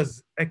 Because it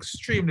was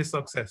extremely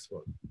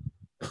successful.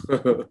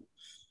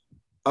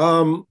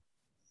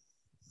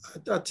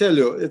 I tell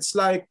you, it's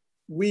like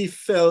we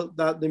felt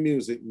that the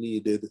music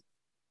needed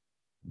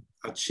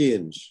a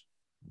change.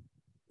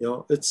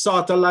 It's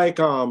sort of like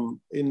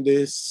in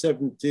the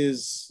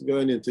 70s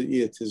going into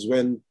 80s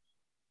when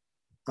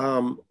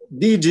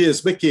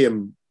DJs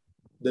became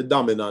the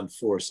dominant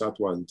force at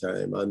one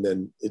time, and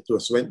then it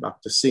went back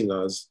to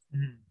singers,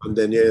 and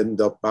then you end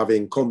up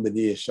having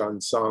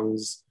combination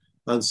songs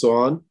and so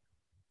on.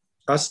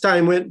 As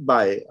time went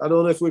by, I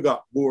don't know if we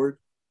got bored.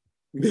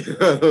 We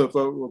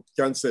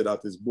can't say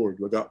that is bored.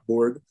 We got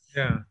bored.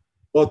 Yeah.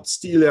 But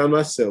Steely and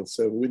myself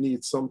said we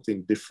need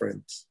something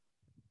different,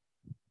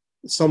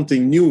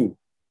 something new.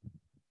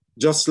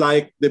 Just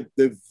like the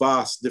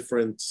vast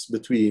difference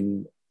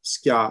between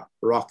ska,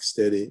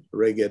 rocksteady,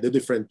 reggae, the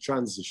different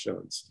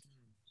transitions.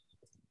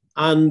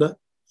 And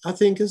I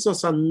think it's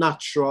just a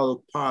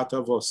natural part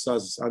of us,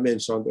 as I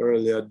mentioned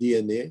earlier,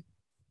 DNA,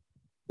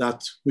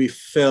 that we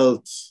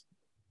felt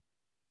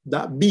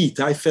that beat.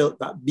 I felt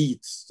that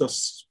beat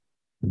just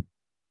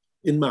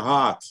in my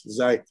heart. It's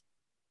like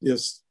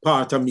it's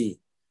part of me,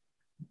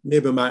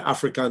 maybe my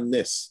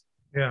Africanness.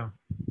 Yeah.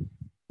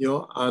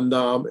 And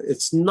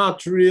it's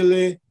not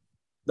really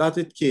that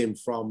it came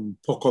from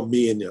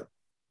Pocomania,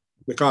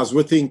 because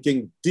we're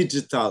thinking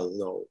digital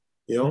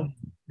now,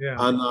 Yeah.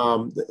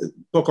 And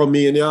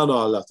Pocomania and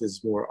all that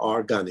is more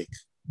organic.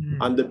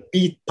 And the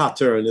beat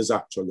pattern is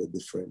actually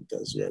different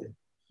as well.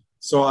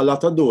 So a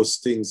lot of those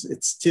things,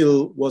 it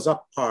still was a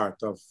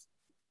part of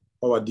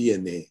our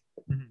DNA,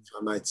 if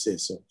I might say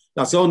so.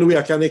 That's the only way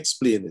I can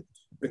explain it,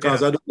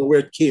 because I don't know where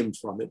it came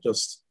from. It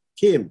just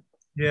came.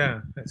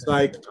 Yeah. It's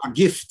like a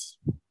gift.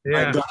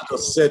 Yeah. God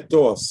just said to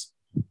us,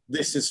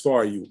 this is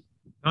for you.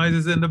 Noise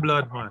is in the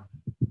blood, man.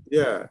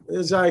 Yeah.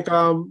 It's like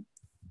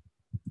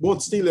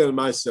both Steele and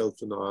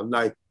myself, and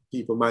like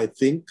people might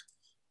think,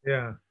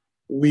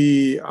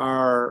 we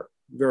are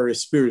very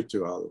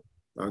spiritual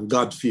and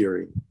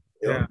God-fearing.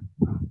 Yeah.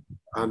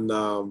 And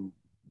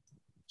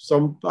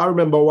I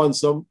remember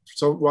once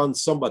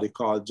somebody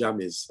called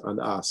Jammies and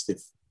asked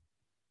if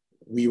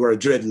we were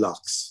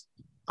dreadlocks,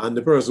 and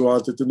the person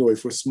wanted to know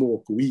if we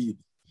smoke weed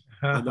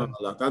and all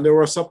that. And they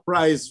were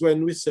surprised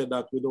when we said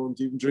that we don't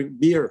even drink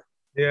beer.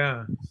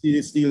 Yeah.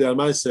 Steele and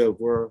myself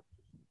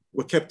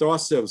we kept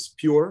ourselves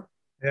pure.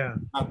 Yeah.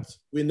 But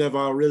we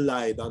never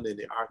relied on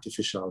any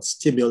artificial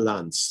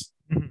stimulants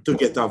to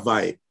get a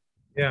vibe.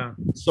 Yeah.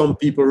 Some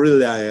people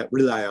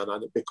rely on,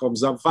 and it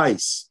becomes a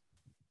vice.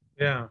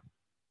 Yeah.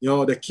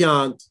 They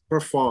can't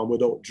perform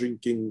without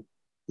drinking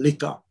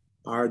liquor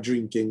or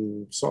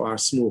drinking or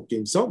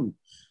smoking something.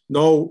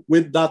 Now,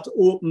 with that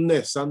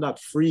openness and that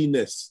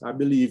freeness, I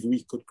believe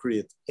we could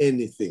create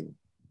anything.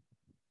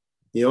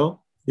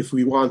 If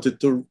we wanted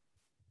to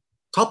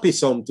copy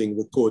something,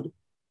 we could.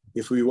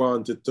 If we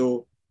wanted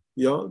to,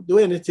 do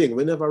anything,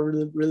 we never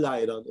really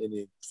relied on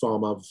any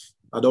form of,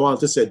 I don't want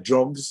to say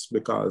drugs,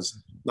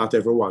 because not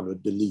everyone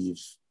would believe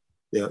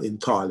in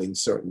calling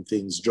certain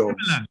things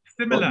drugs.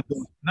 Stimulant.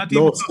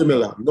 No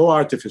stimulant, no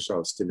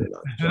artificial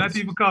stimulant. Not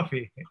even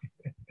coffee.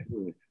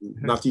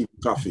 Not even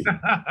coffee.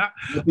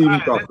 Not even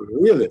coffee,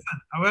 really.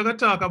 We're going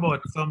to talk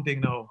about something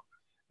now.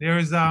 There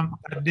is a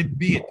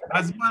debate.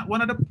 As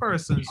one of the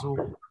persons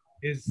who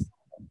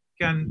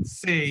can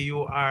say you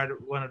are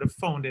one of the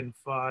founding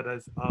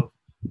fathers of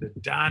the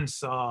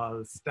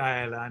dancehall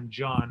style and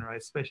genre,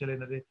 especially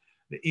in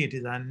the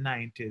 80s and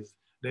 90s.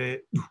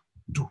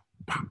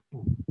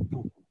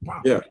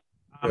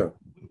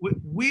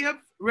 We have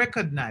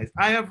recognized,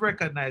 I have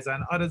recognized,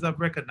 and others have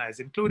recognized,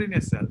 including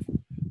yourself,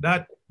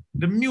 that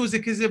the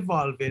music is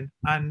evolving,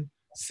 and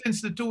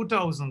since the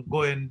 2000s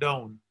going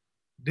down,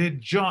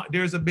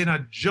 there's been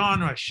a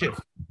genre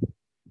shift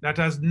that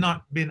has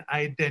not been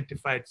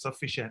identified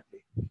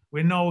sufficiently.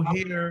 We now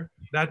hear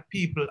that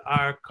people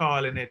are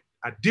calling it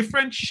a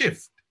different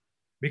shift,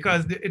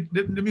 because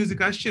the music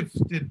has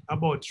shifted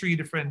about 3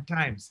 different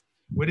times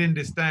within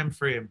this time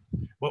frame.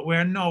 But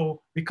we're now,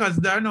 because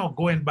they're now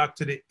going back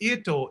to the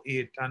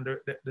 808 and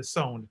the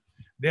sound,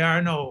 they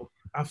are now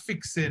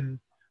affixing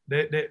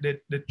the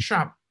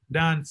trap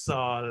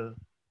dancehall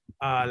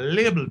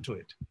label to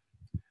it.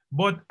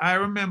 But I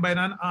remember in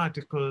an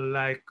article,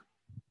 like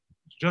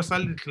just a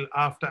little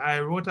after I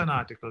wrote an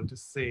article to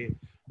say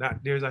that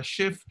there's a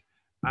shift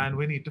and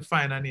we need to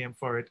find a name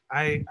for it.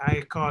 I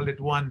called it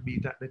One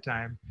Beat at the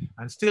time,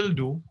 and still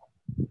do.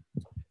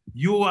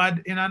 You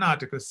had in an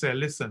article said,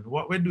 listen,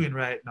 what we're doing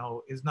right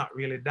now is not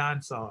really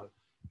dancehall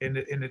in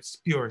its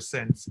pure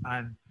sense.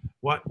 And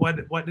what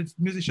the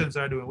musicians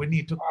are doing, we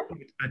need to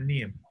create a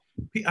name.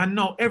 And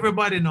now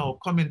everybody now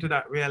coming to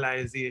that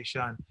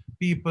realization.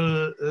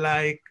 People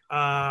like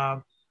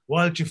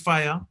Walter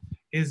Fire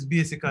is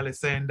basically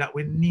saying that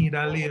we need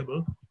a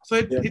label. So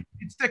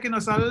it's taken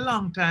us a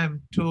long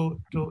time to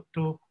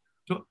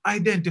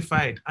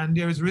identify it, and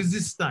there is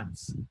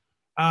resistance.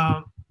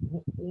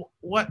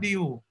 What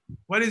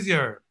is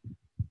your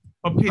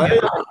opinion?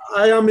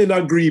 I am in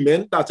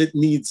agreement that it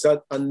needs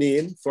a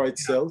name for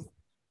itself.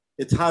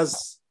 Yeah. It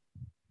has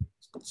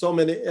so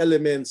many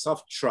elements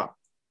of trap.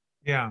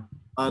 Yeah.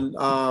 And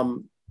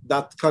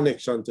that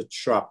connection to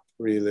trap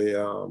really,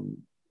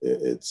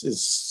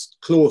 it's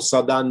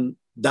closer than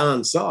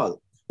dancehall.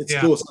 It's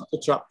closer to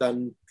trap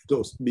than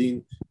to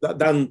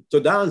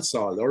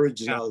dancehall,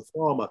 original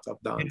format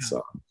of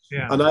dancehall.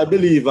 Yeah. And I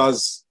believe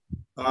as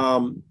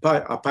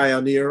a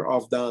pioneer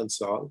of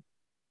dancehall,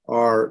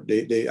 or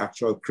the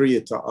actual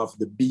creator of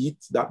the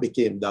beat that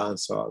became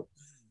dancehall,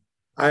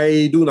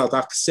 I do not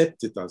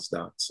accept it as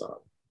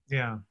dancehall.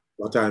 Yeah.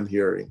 What I'm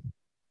hearing.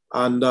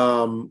 And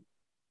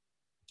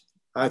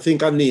I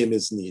think a name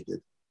is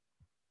needed.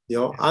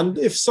 And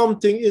if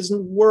something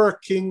isn't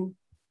working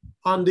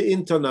on the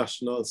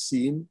international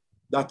scene,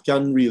 that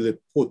can really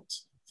put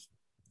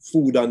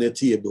food on the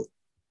table.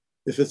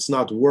 If it's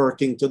not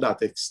working to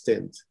that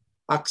extent,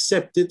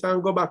 accept it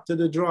and go back to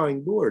the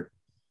drawing board.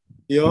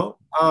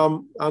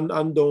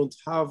 And don't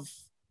have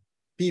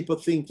people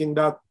thinking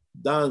that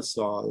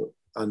dancehall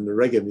and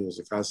reggae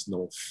music has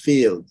now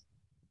failed.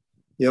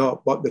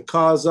 But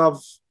because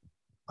of,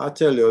 I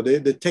tell you,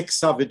 the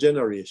tech-savvy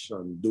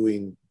generation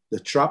doing the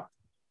trap,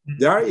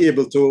 they are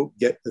able to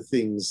get the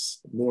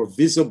things more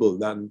visible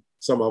than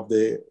some of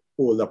the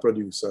older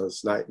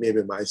producers, like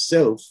maybe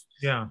myself.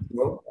 Yeah.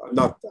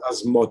 Not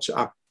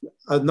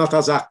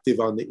as active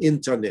on the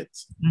internet,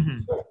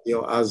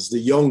 as the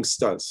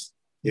youngsters.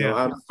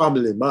 I'm a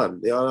family man,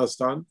 you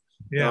understand?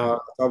 Yeah.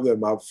 Of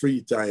them have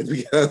free time.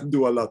 We can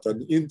do a lot on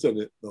the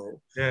internet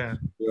now. Yeah.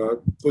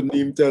 Couldn't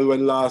even tell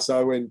when last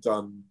I went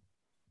on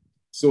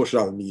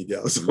social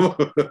media, so,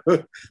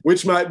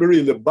 which might be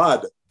really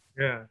bad.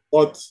 Yeah.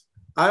 But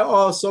I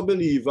also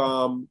believe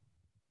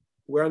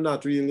we're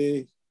not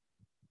really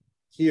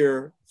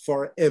here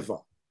forever.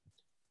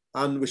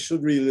 And we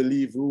should really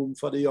leave room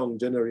for the young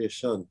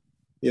generation,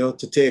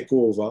 to take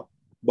over.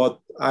 But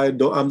I'm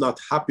not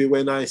happy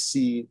when I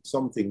see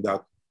something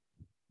that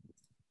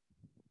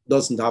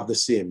doesn't have the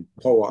same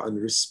power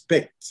and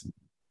respect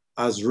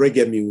as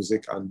reggae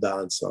music and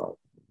dancehall.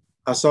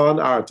 I saw an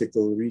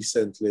article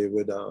recently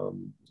with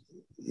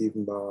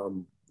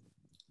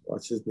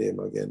what's his name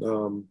again?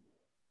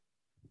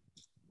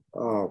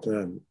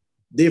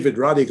 David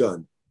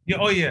Rodigan. Yeah.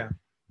 Oh yeah.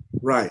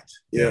 Right.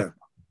 Yeah.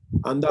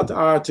 And that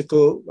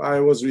article, I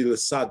was really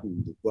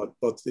saddened,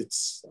 but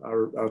it's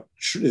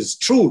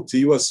truth.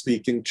 He was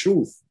speaking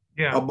truth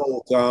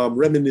about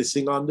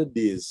reminiscing on the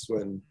days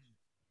when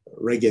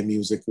reggae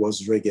music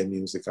was reggae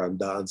music and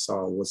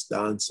dancehall was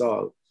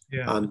dancehall,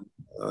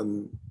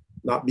 and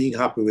not being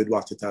happy with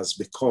what it has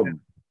become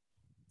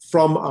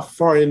from a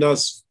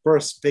foreigner's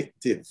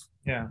perspective.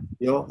 Yeah,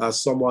 as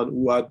someone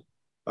who had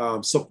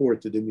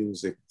supported the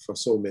music for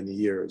so many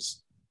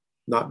years.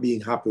 Not being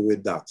happy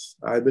with that.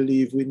 I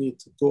believe we need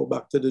to go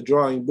back to the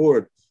drawing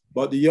board.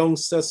 But the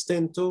youngsters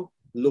tend to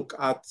look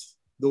at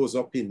those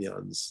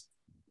opinions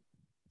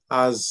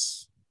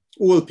as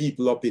old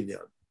people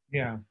opinion.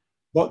 Yeah.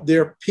 But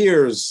their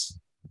peers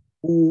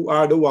who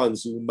are the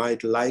ones who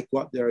might like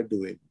what they're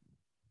doing,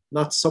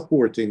 not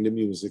supporting the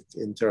music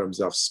in terms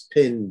of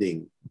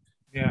spending.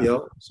 Yeah. You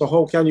know? So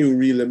how can you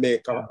really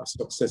make a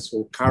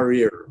successful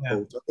career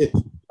out of it?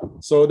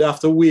 So they have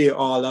to weigh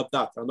all of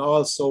that. And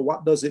also,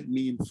 what does it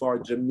mean for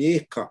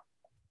Jamaica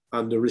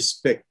and the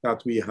respect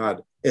that we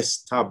had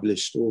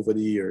established over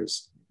the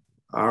years?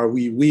 Are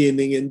we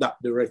waning in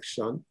that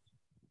direction?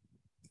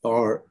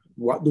 Or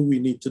what do we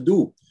need to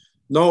do?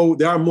 Now,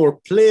 there are more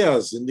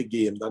players in the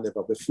game than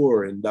ever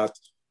before, in that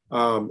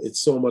it's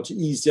so much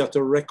easier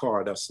to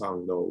record a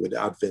song now with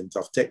the advent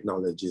of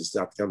technologies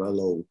that can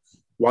allow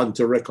one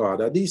to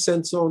record a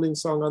decent sounding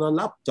song on a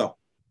laptop.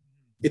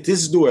 It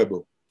is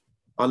doable.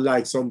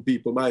 Unlike some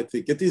people might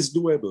think, it is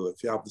doable.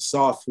 If you have the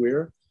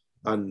software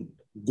and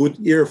good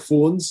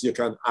earphones, you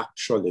can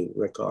actually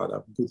record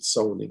a good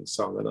sounding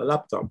song on a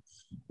laptop.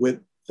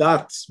 With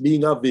that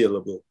being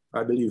available,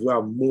 I believe we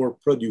have more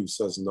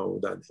producers now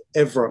than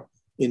ever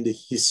in the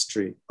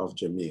history of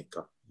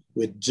Jamaica,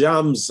 with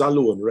Jams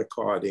alone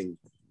recording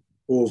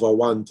over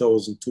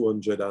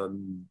 1,200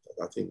 and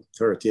I think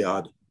 30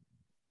 odd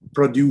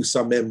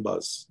producer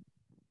members,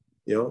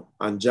 you know,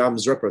 and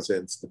Jams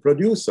represents the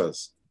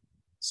producers.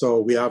 So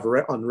we have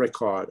on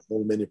record how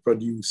many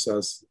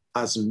producers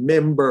as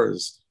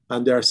members,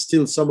 and there are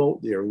still some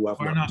out there who have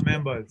not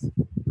members.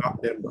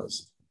 Not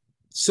members.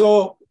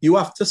 So you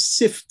have to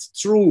sift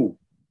through,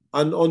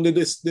 and under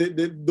this,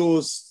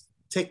 those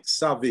tech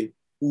savvy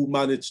who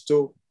manage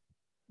to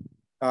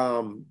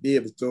be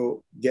able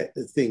to get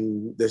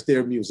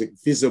their music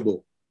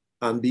visible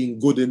and being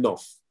good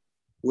enough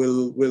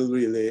will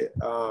really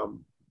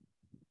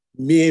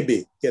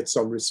maybe get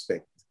some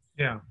respect.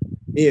 Yeah.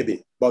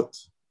 Maybe. But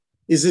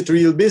is it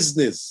real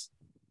business?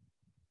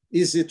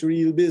 Is it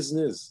real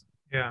business?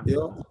 Yeah. You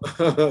know?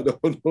 I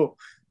don't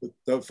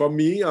know. For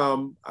me,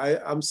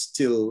 I'm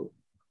still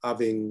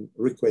having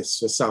requests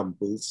for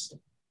samples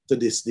to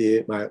this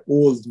day. My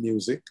old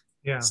music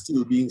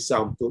still being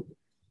sampled.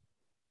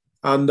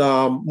 And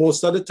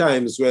most of the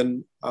times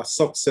when a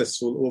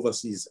successful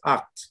overseas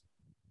act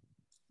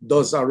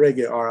does a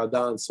reggae or a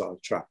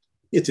dancehall track,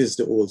 it is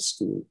the old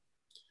school.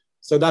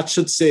 So that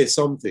should say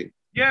something.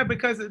 Yeah,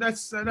 because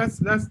that's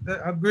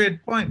a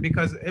great point.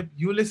 Because if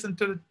you listen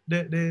to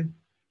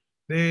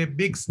the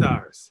big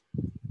stars,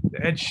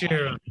 the Ed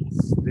Sheerans,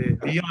 the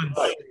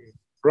Beyonce,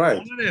 right,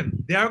 all of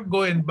them, they are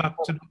going back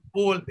to the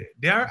old.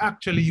 They are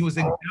actually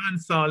using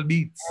dancehall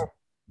beats,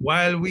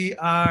 while we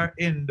are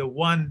in the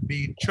one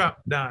beat trap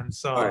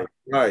dancehall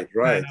right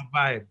kind of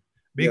vibe.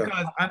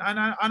 Because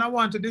and I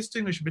want to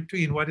distinguish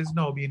between what is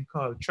now being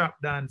called trap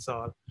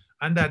dancehall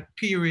and that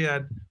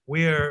period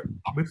where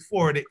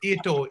before the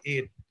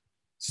 808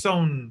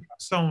 sound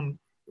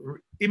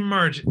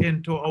emerged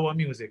into our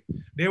music.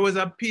 There was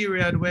a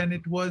period when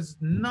it was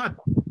not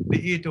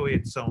the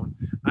 808 sound,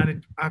 and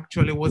it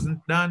actually wasn't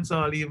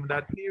dancehall even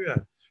that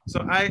period. So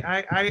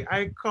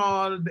I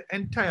call the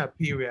entire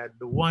period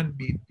the one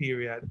beat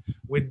period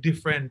with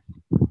different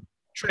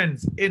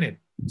trends in it.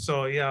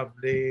 So you have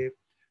the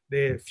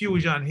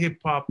fusion hip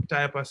hop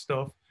type of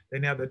stuff,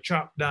 then you have the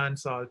trap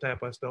dancehall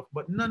type of stuff,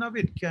 but none of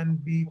it can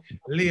be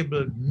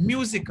labeled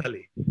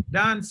musically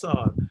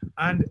dancehall.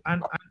 And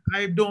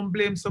I don't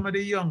blame some of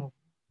the young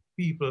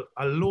people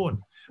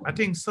alone. I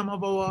think some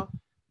of our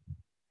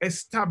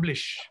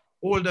established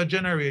older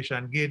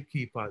generation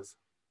gatekeepers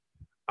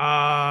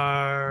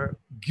are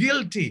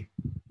guilty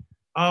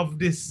of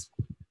this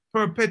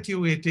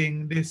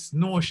perpetuating this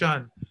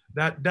notion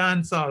that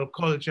dancehall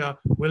culture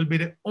will be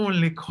the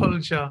only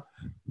culture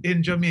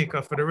in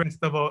Jamaica for the rest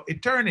of our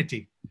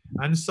eternity.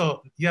 And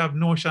so you have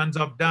notions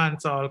of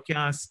dancehall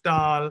can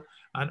stall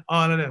and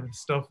all of them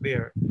stuff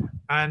there.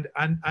 And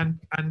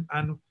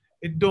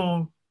it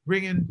don't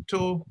bring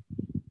into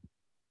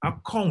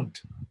account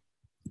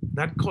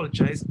that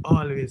culture is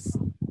always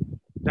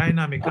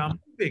dynamic and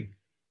moving.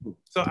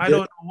 So I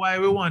don't know why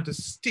we want to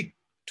stick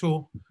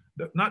to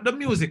not the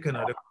music,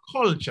 the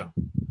culture,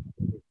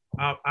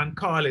 and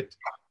call it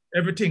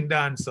everything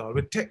dancehall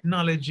with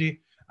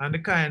technology and the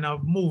kind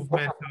of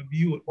movement of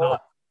youth now.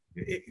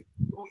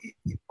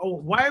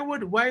 Why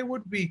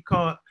would we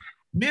call?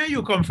 Me and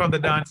you come from the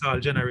dancehall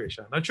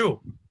generation, not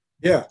true?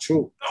 Yeah,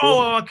 true.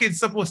 Our kids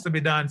supposed to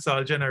be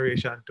dancehall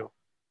generation too.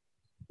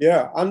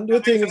 Yeah, and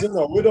the thing is,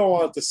 we don't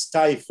want to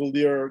stifle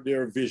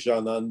their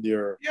vision and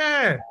their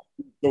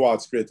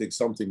towards creating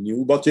something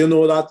new. But you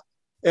know that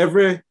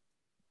every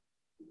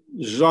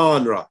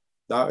genre,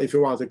 that if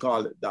you want to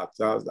call it that,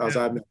 as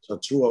I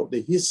mentioned, throughout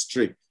the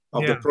history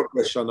of the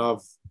progression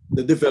of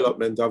the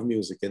development of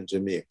music in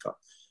Jamaica,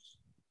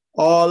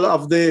 all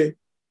of the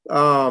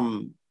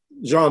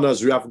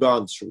genres we have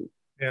gone through,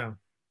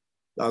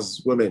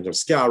 as we mentioned,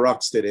 ska,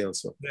 rocksteady, and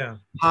so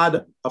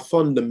had a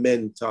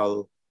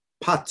fundamental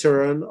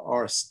pattern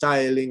or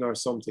styling or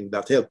something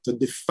that helped to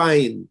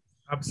define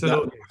that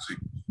music.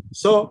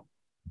 So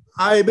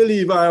I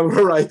believe I am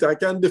right. I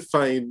can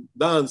define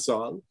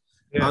dancehall,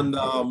 Yeah. And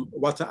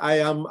what I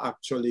am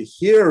actually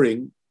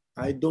hearing,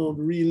 I don't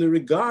really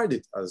regard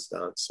it as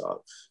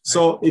dancehall.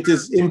 So it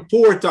is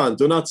important.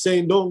 We're not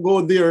saying don't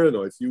go there, you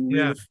know, if you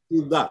really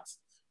feel that,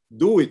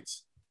 do it.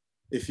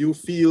 If you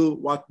feel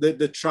what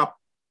the trap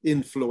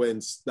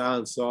influence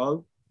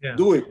dancehall,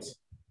 do it.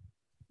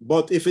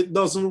 But if it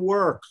doesn't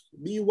work,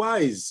 be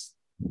wise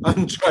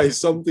and try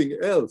something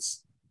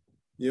else,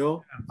 you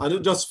know. And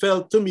it just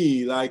felt to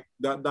me like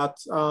that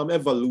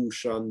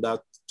evolution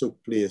that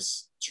took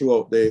place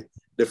throughout the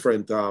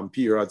different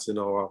periods in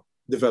our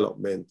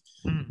development.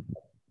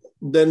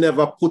 They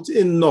never put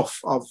enough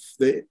of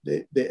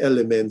the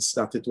elements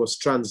that it was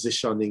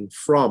transitioning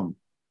from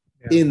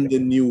in the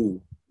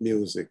new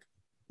music.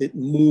 It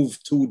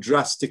moved too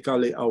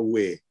drastically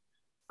away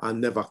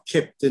and never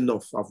kept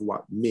enough of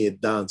what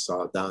made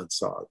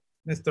dancehall.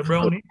 Mr.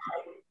 Brownie,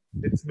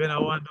 it's been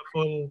a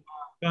wonderful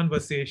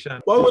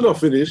conversation. Well, we're not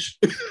finished.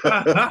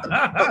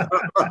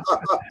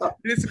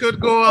 This could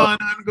go on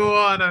and go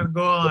on and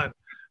go on.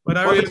 But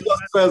I really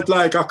just felt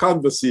like a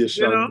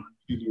conversation.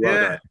 You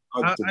know,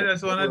 I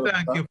just want to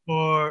thank you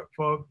for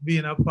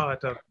being a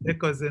part of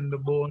Echoes in the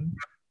Bone.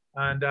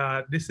 And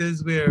this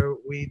is where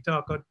we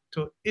talk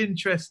to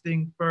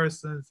interesting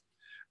persons.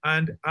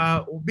 And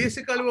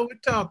basically when we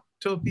talk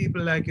to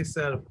people like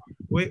yourself,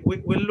 we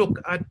look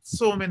at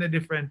so many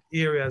different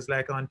areas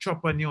like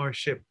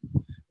entrepreneurship.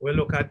 We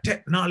look at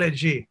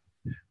technology.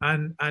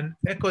 And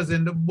Echoes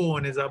in the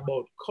Bone is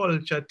about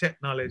culture,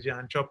 technology,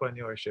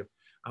 entrepreneurship.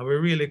 And we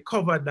really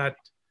covered that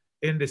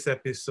in this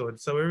episode.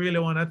 So we really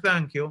want to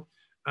thank you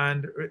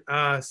and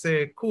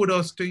say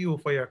kudos to you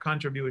for your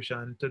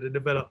contribution to the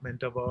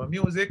development of our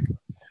music,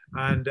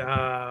 and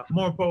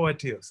more power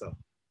to you, sir.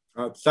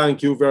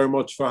 Thank you very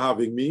much for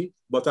having me.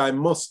 But I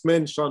must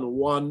mention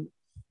one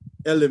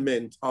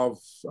element of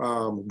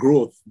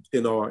growth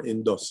in our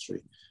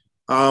industry.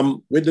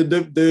 With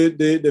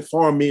the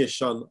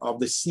formation of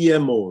the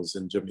CMOs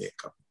in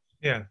Jamaica,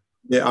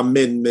 the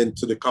amendment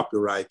to the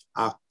Copyright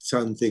Act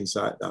and things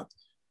like that,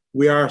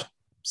 we are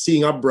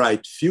seeing a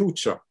bright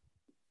future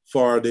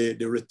for the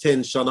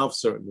retention of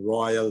certain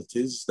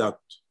royalties that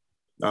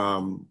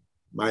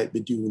might be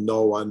due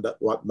now and that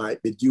what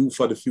might be due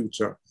for the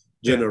future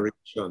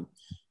generation.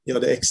 You know,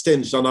 the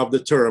extension of the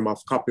term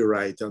of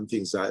copyright and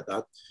things like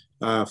that.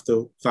 I have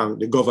to thank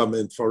the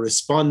government for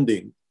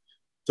responding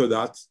to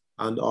that,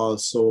 and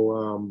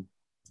also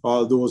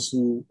all those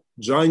who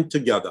joined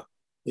together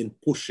in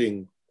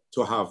pushing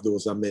to have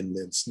those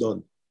amendments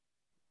done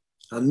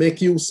and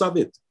make use of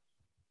it.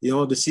 You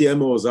know, the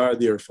CMOs are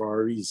there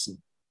for a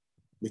reason.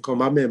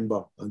 Become a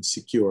member and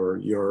secure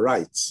your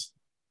rights.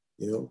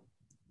 You know,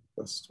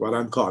 that's what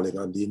I'm calling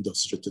on the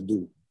industry to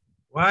do.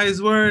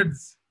 Wise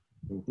words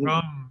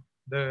from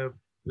the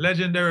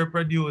legendary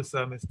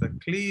producer, Mr.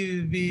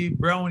 Clevie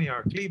Brownie,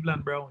 or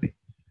Cleveland Brownie.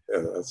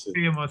 Yeah, that's it.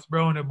 Famous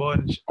Brownie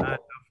Bunch, and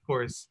of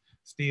course,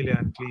 Steely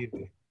and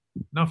Clevie.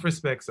 Enough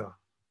respect, sir.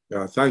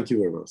 Yeah, thank you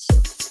very much,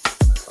 sir.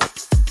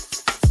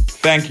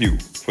 Thank you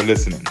for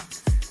listening.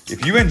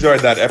 If you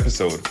enjoyed that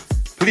episode,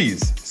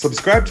 please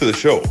subscribe to the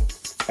show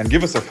and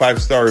give us a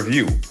 5-star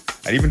review,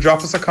 and even drop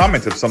us a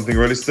comment if something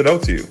really stood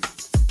out to you.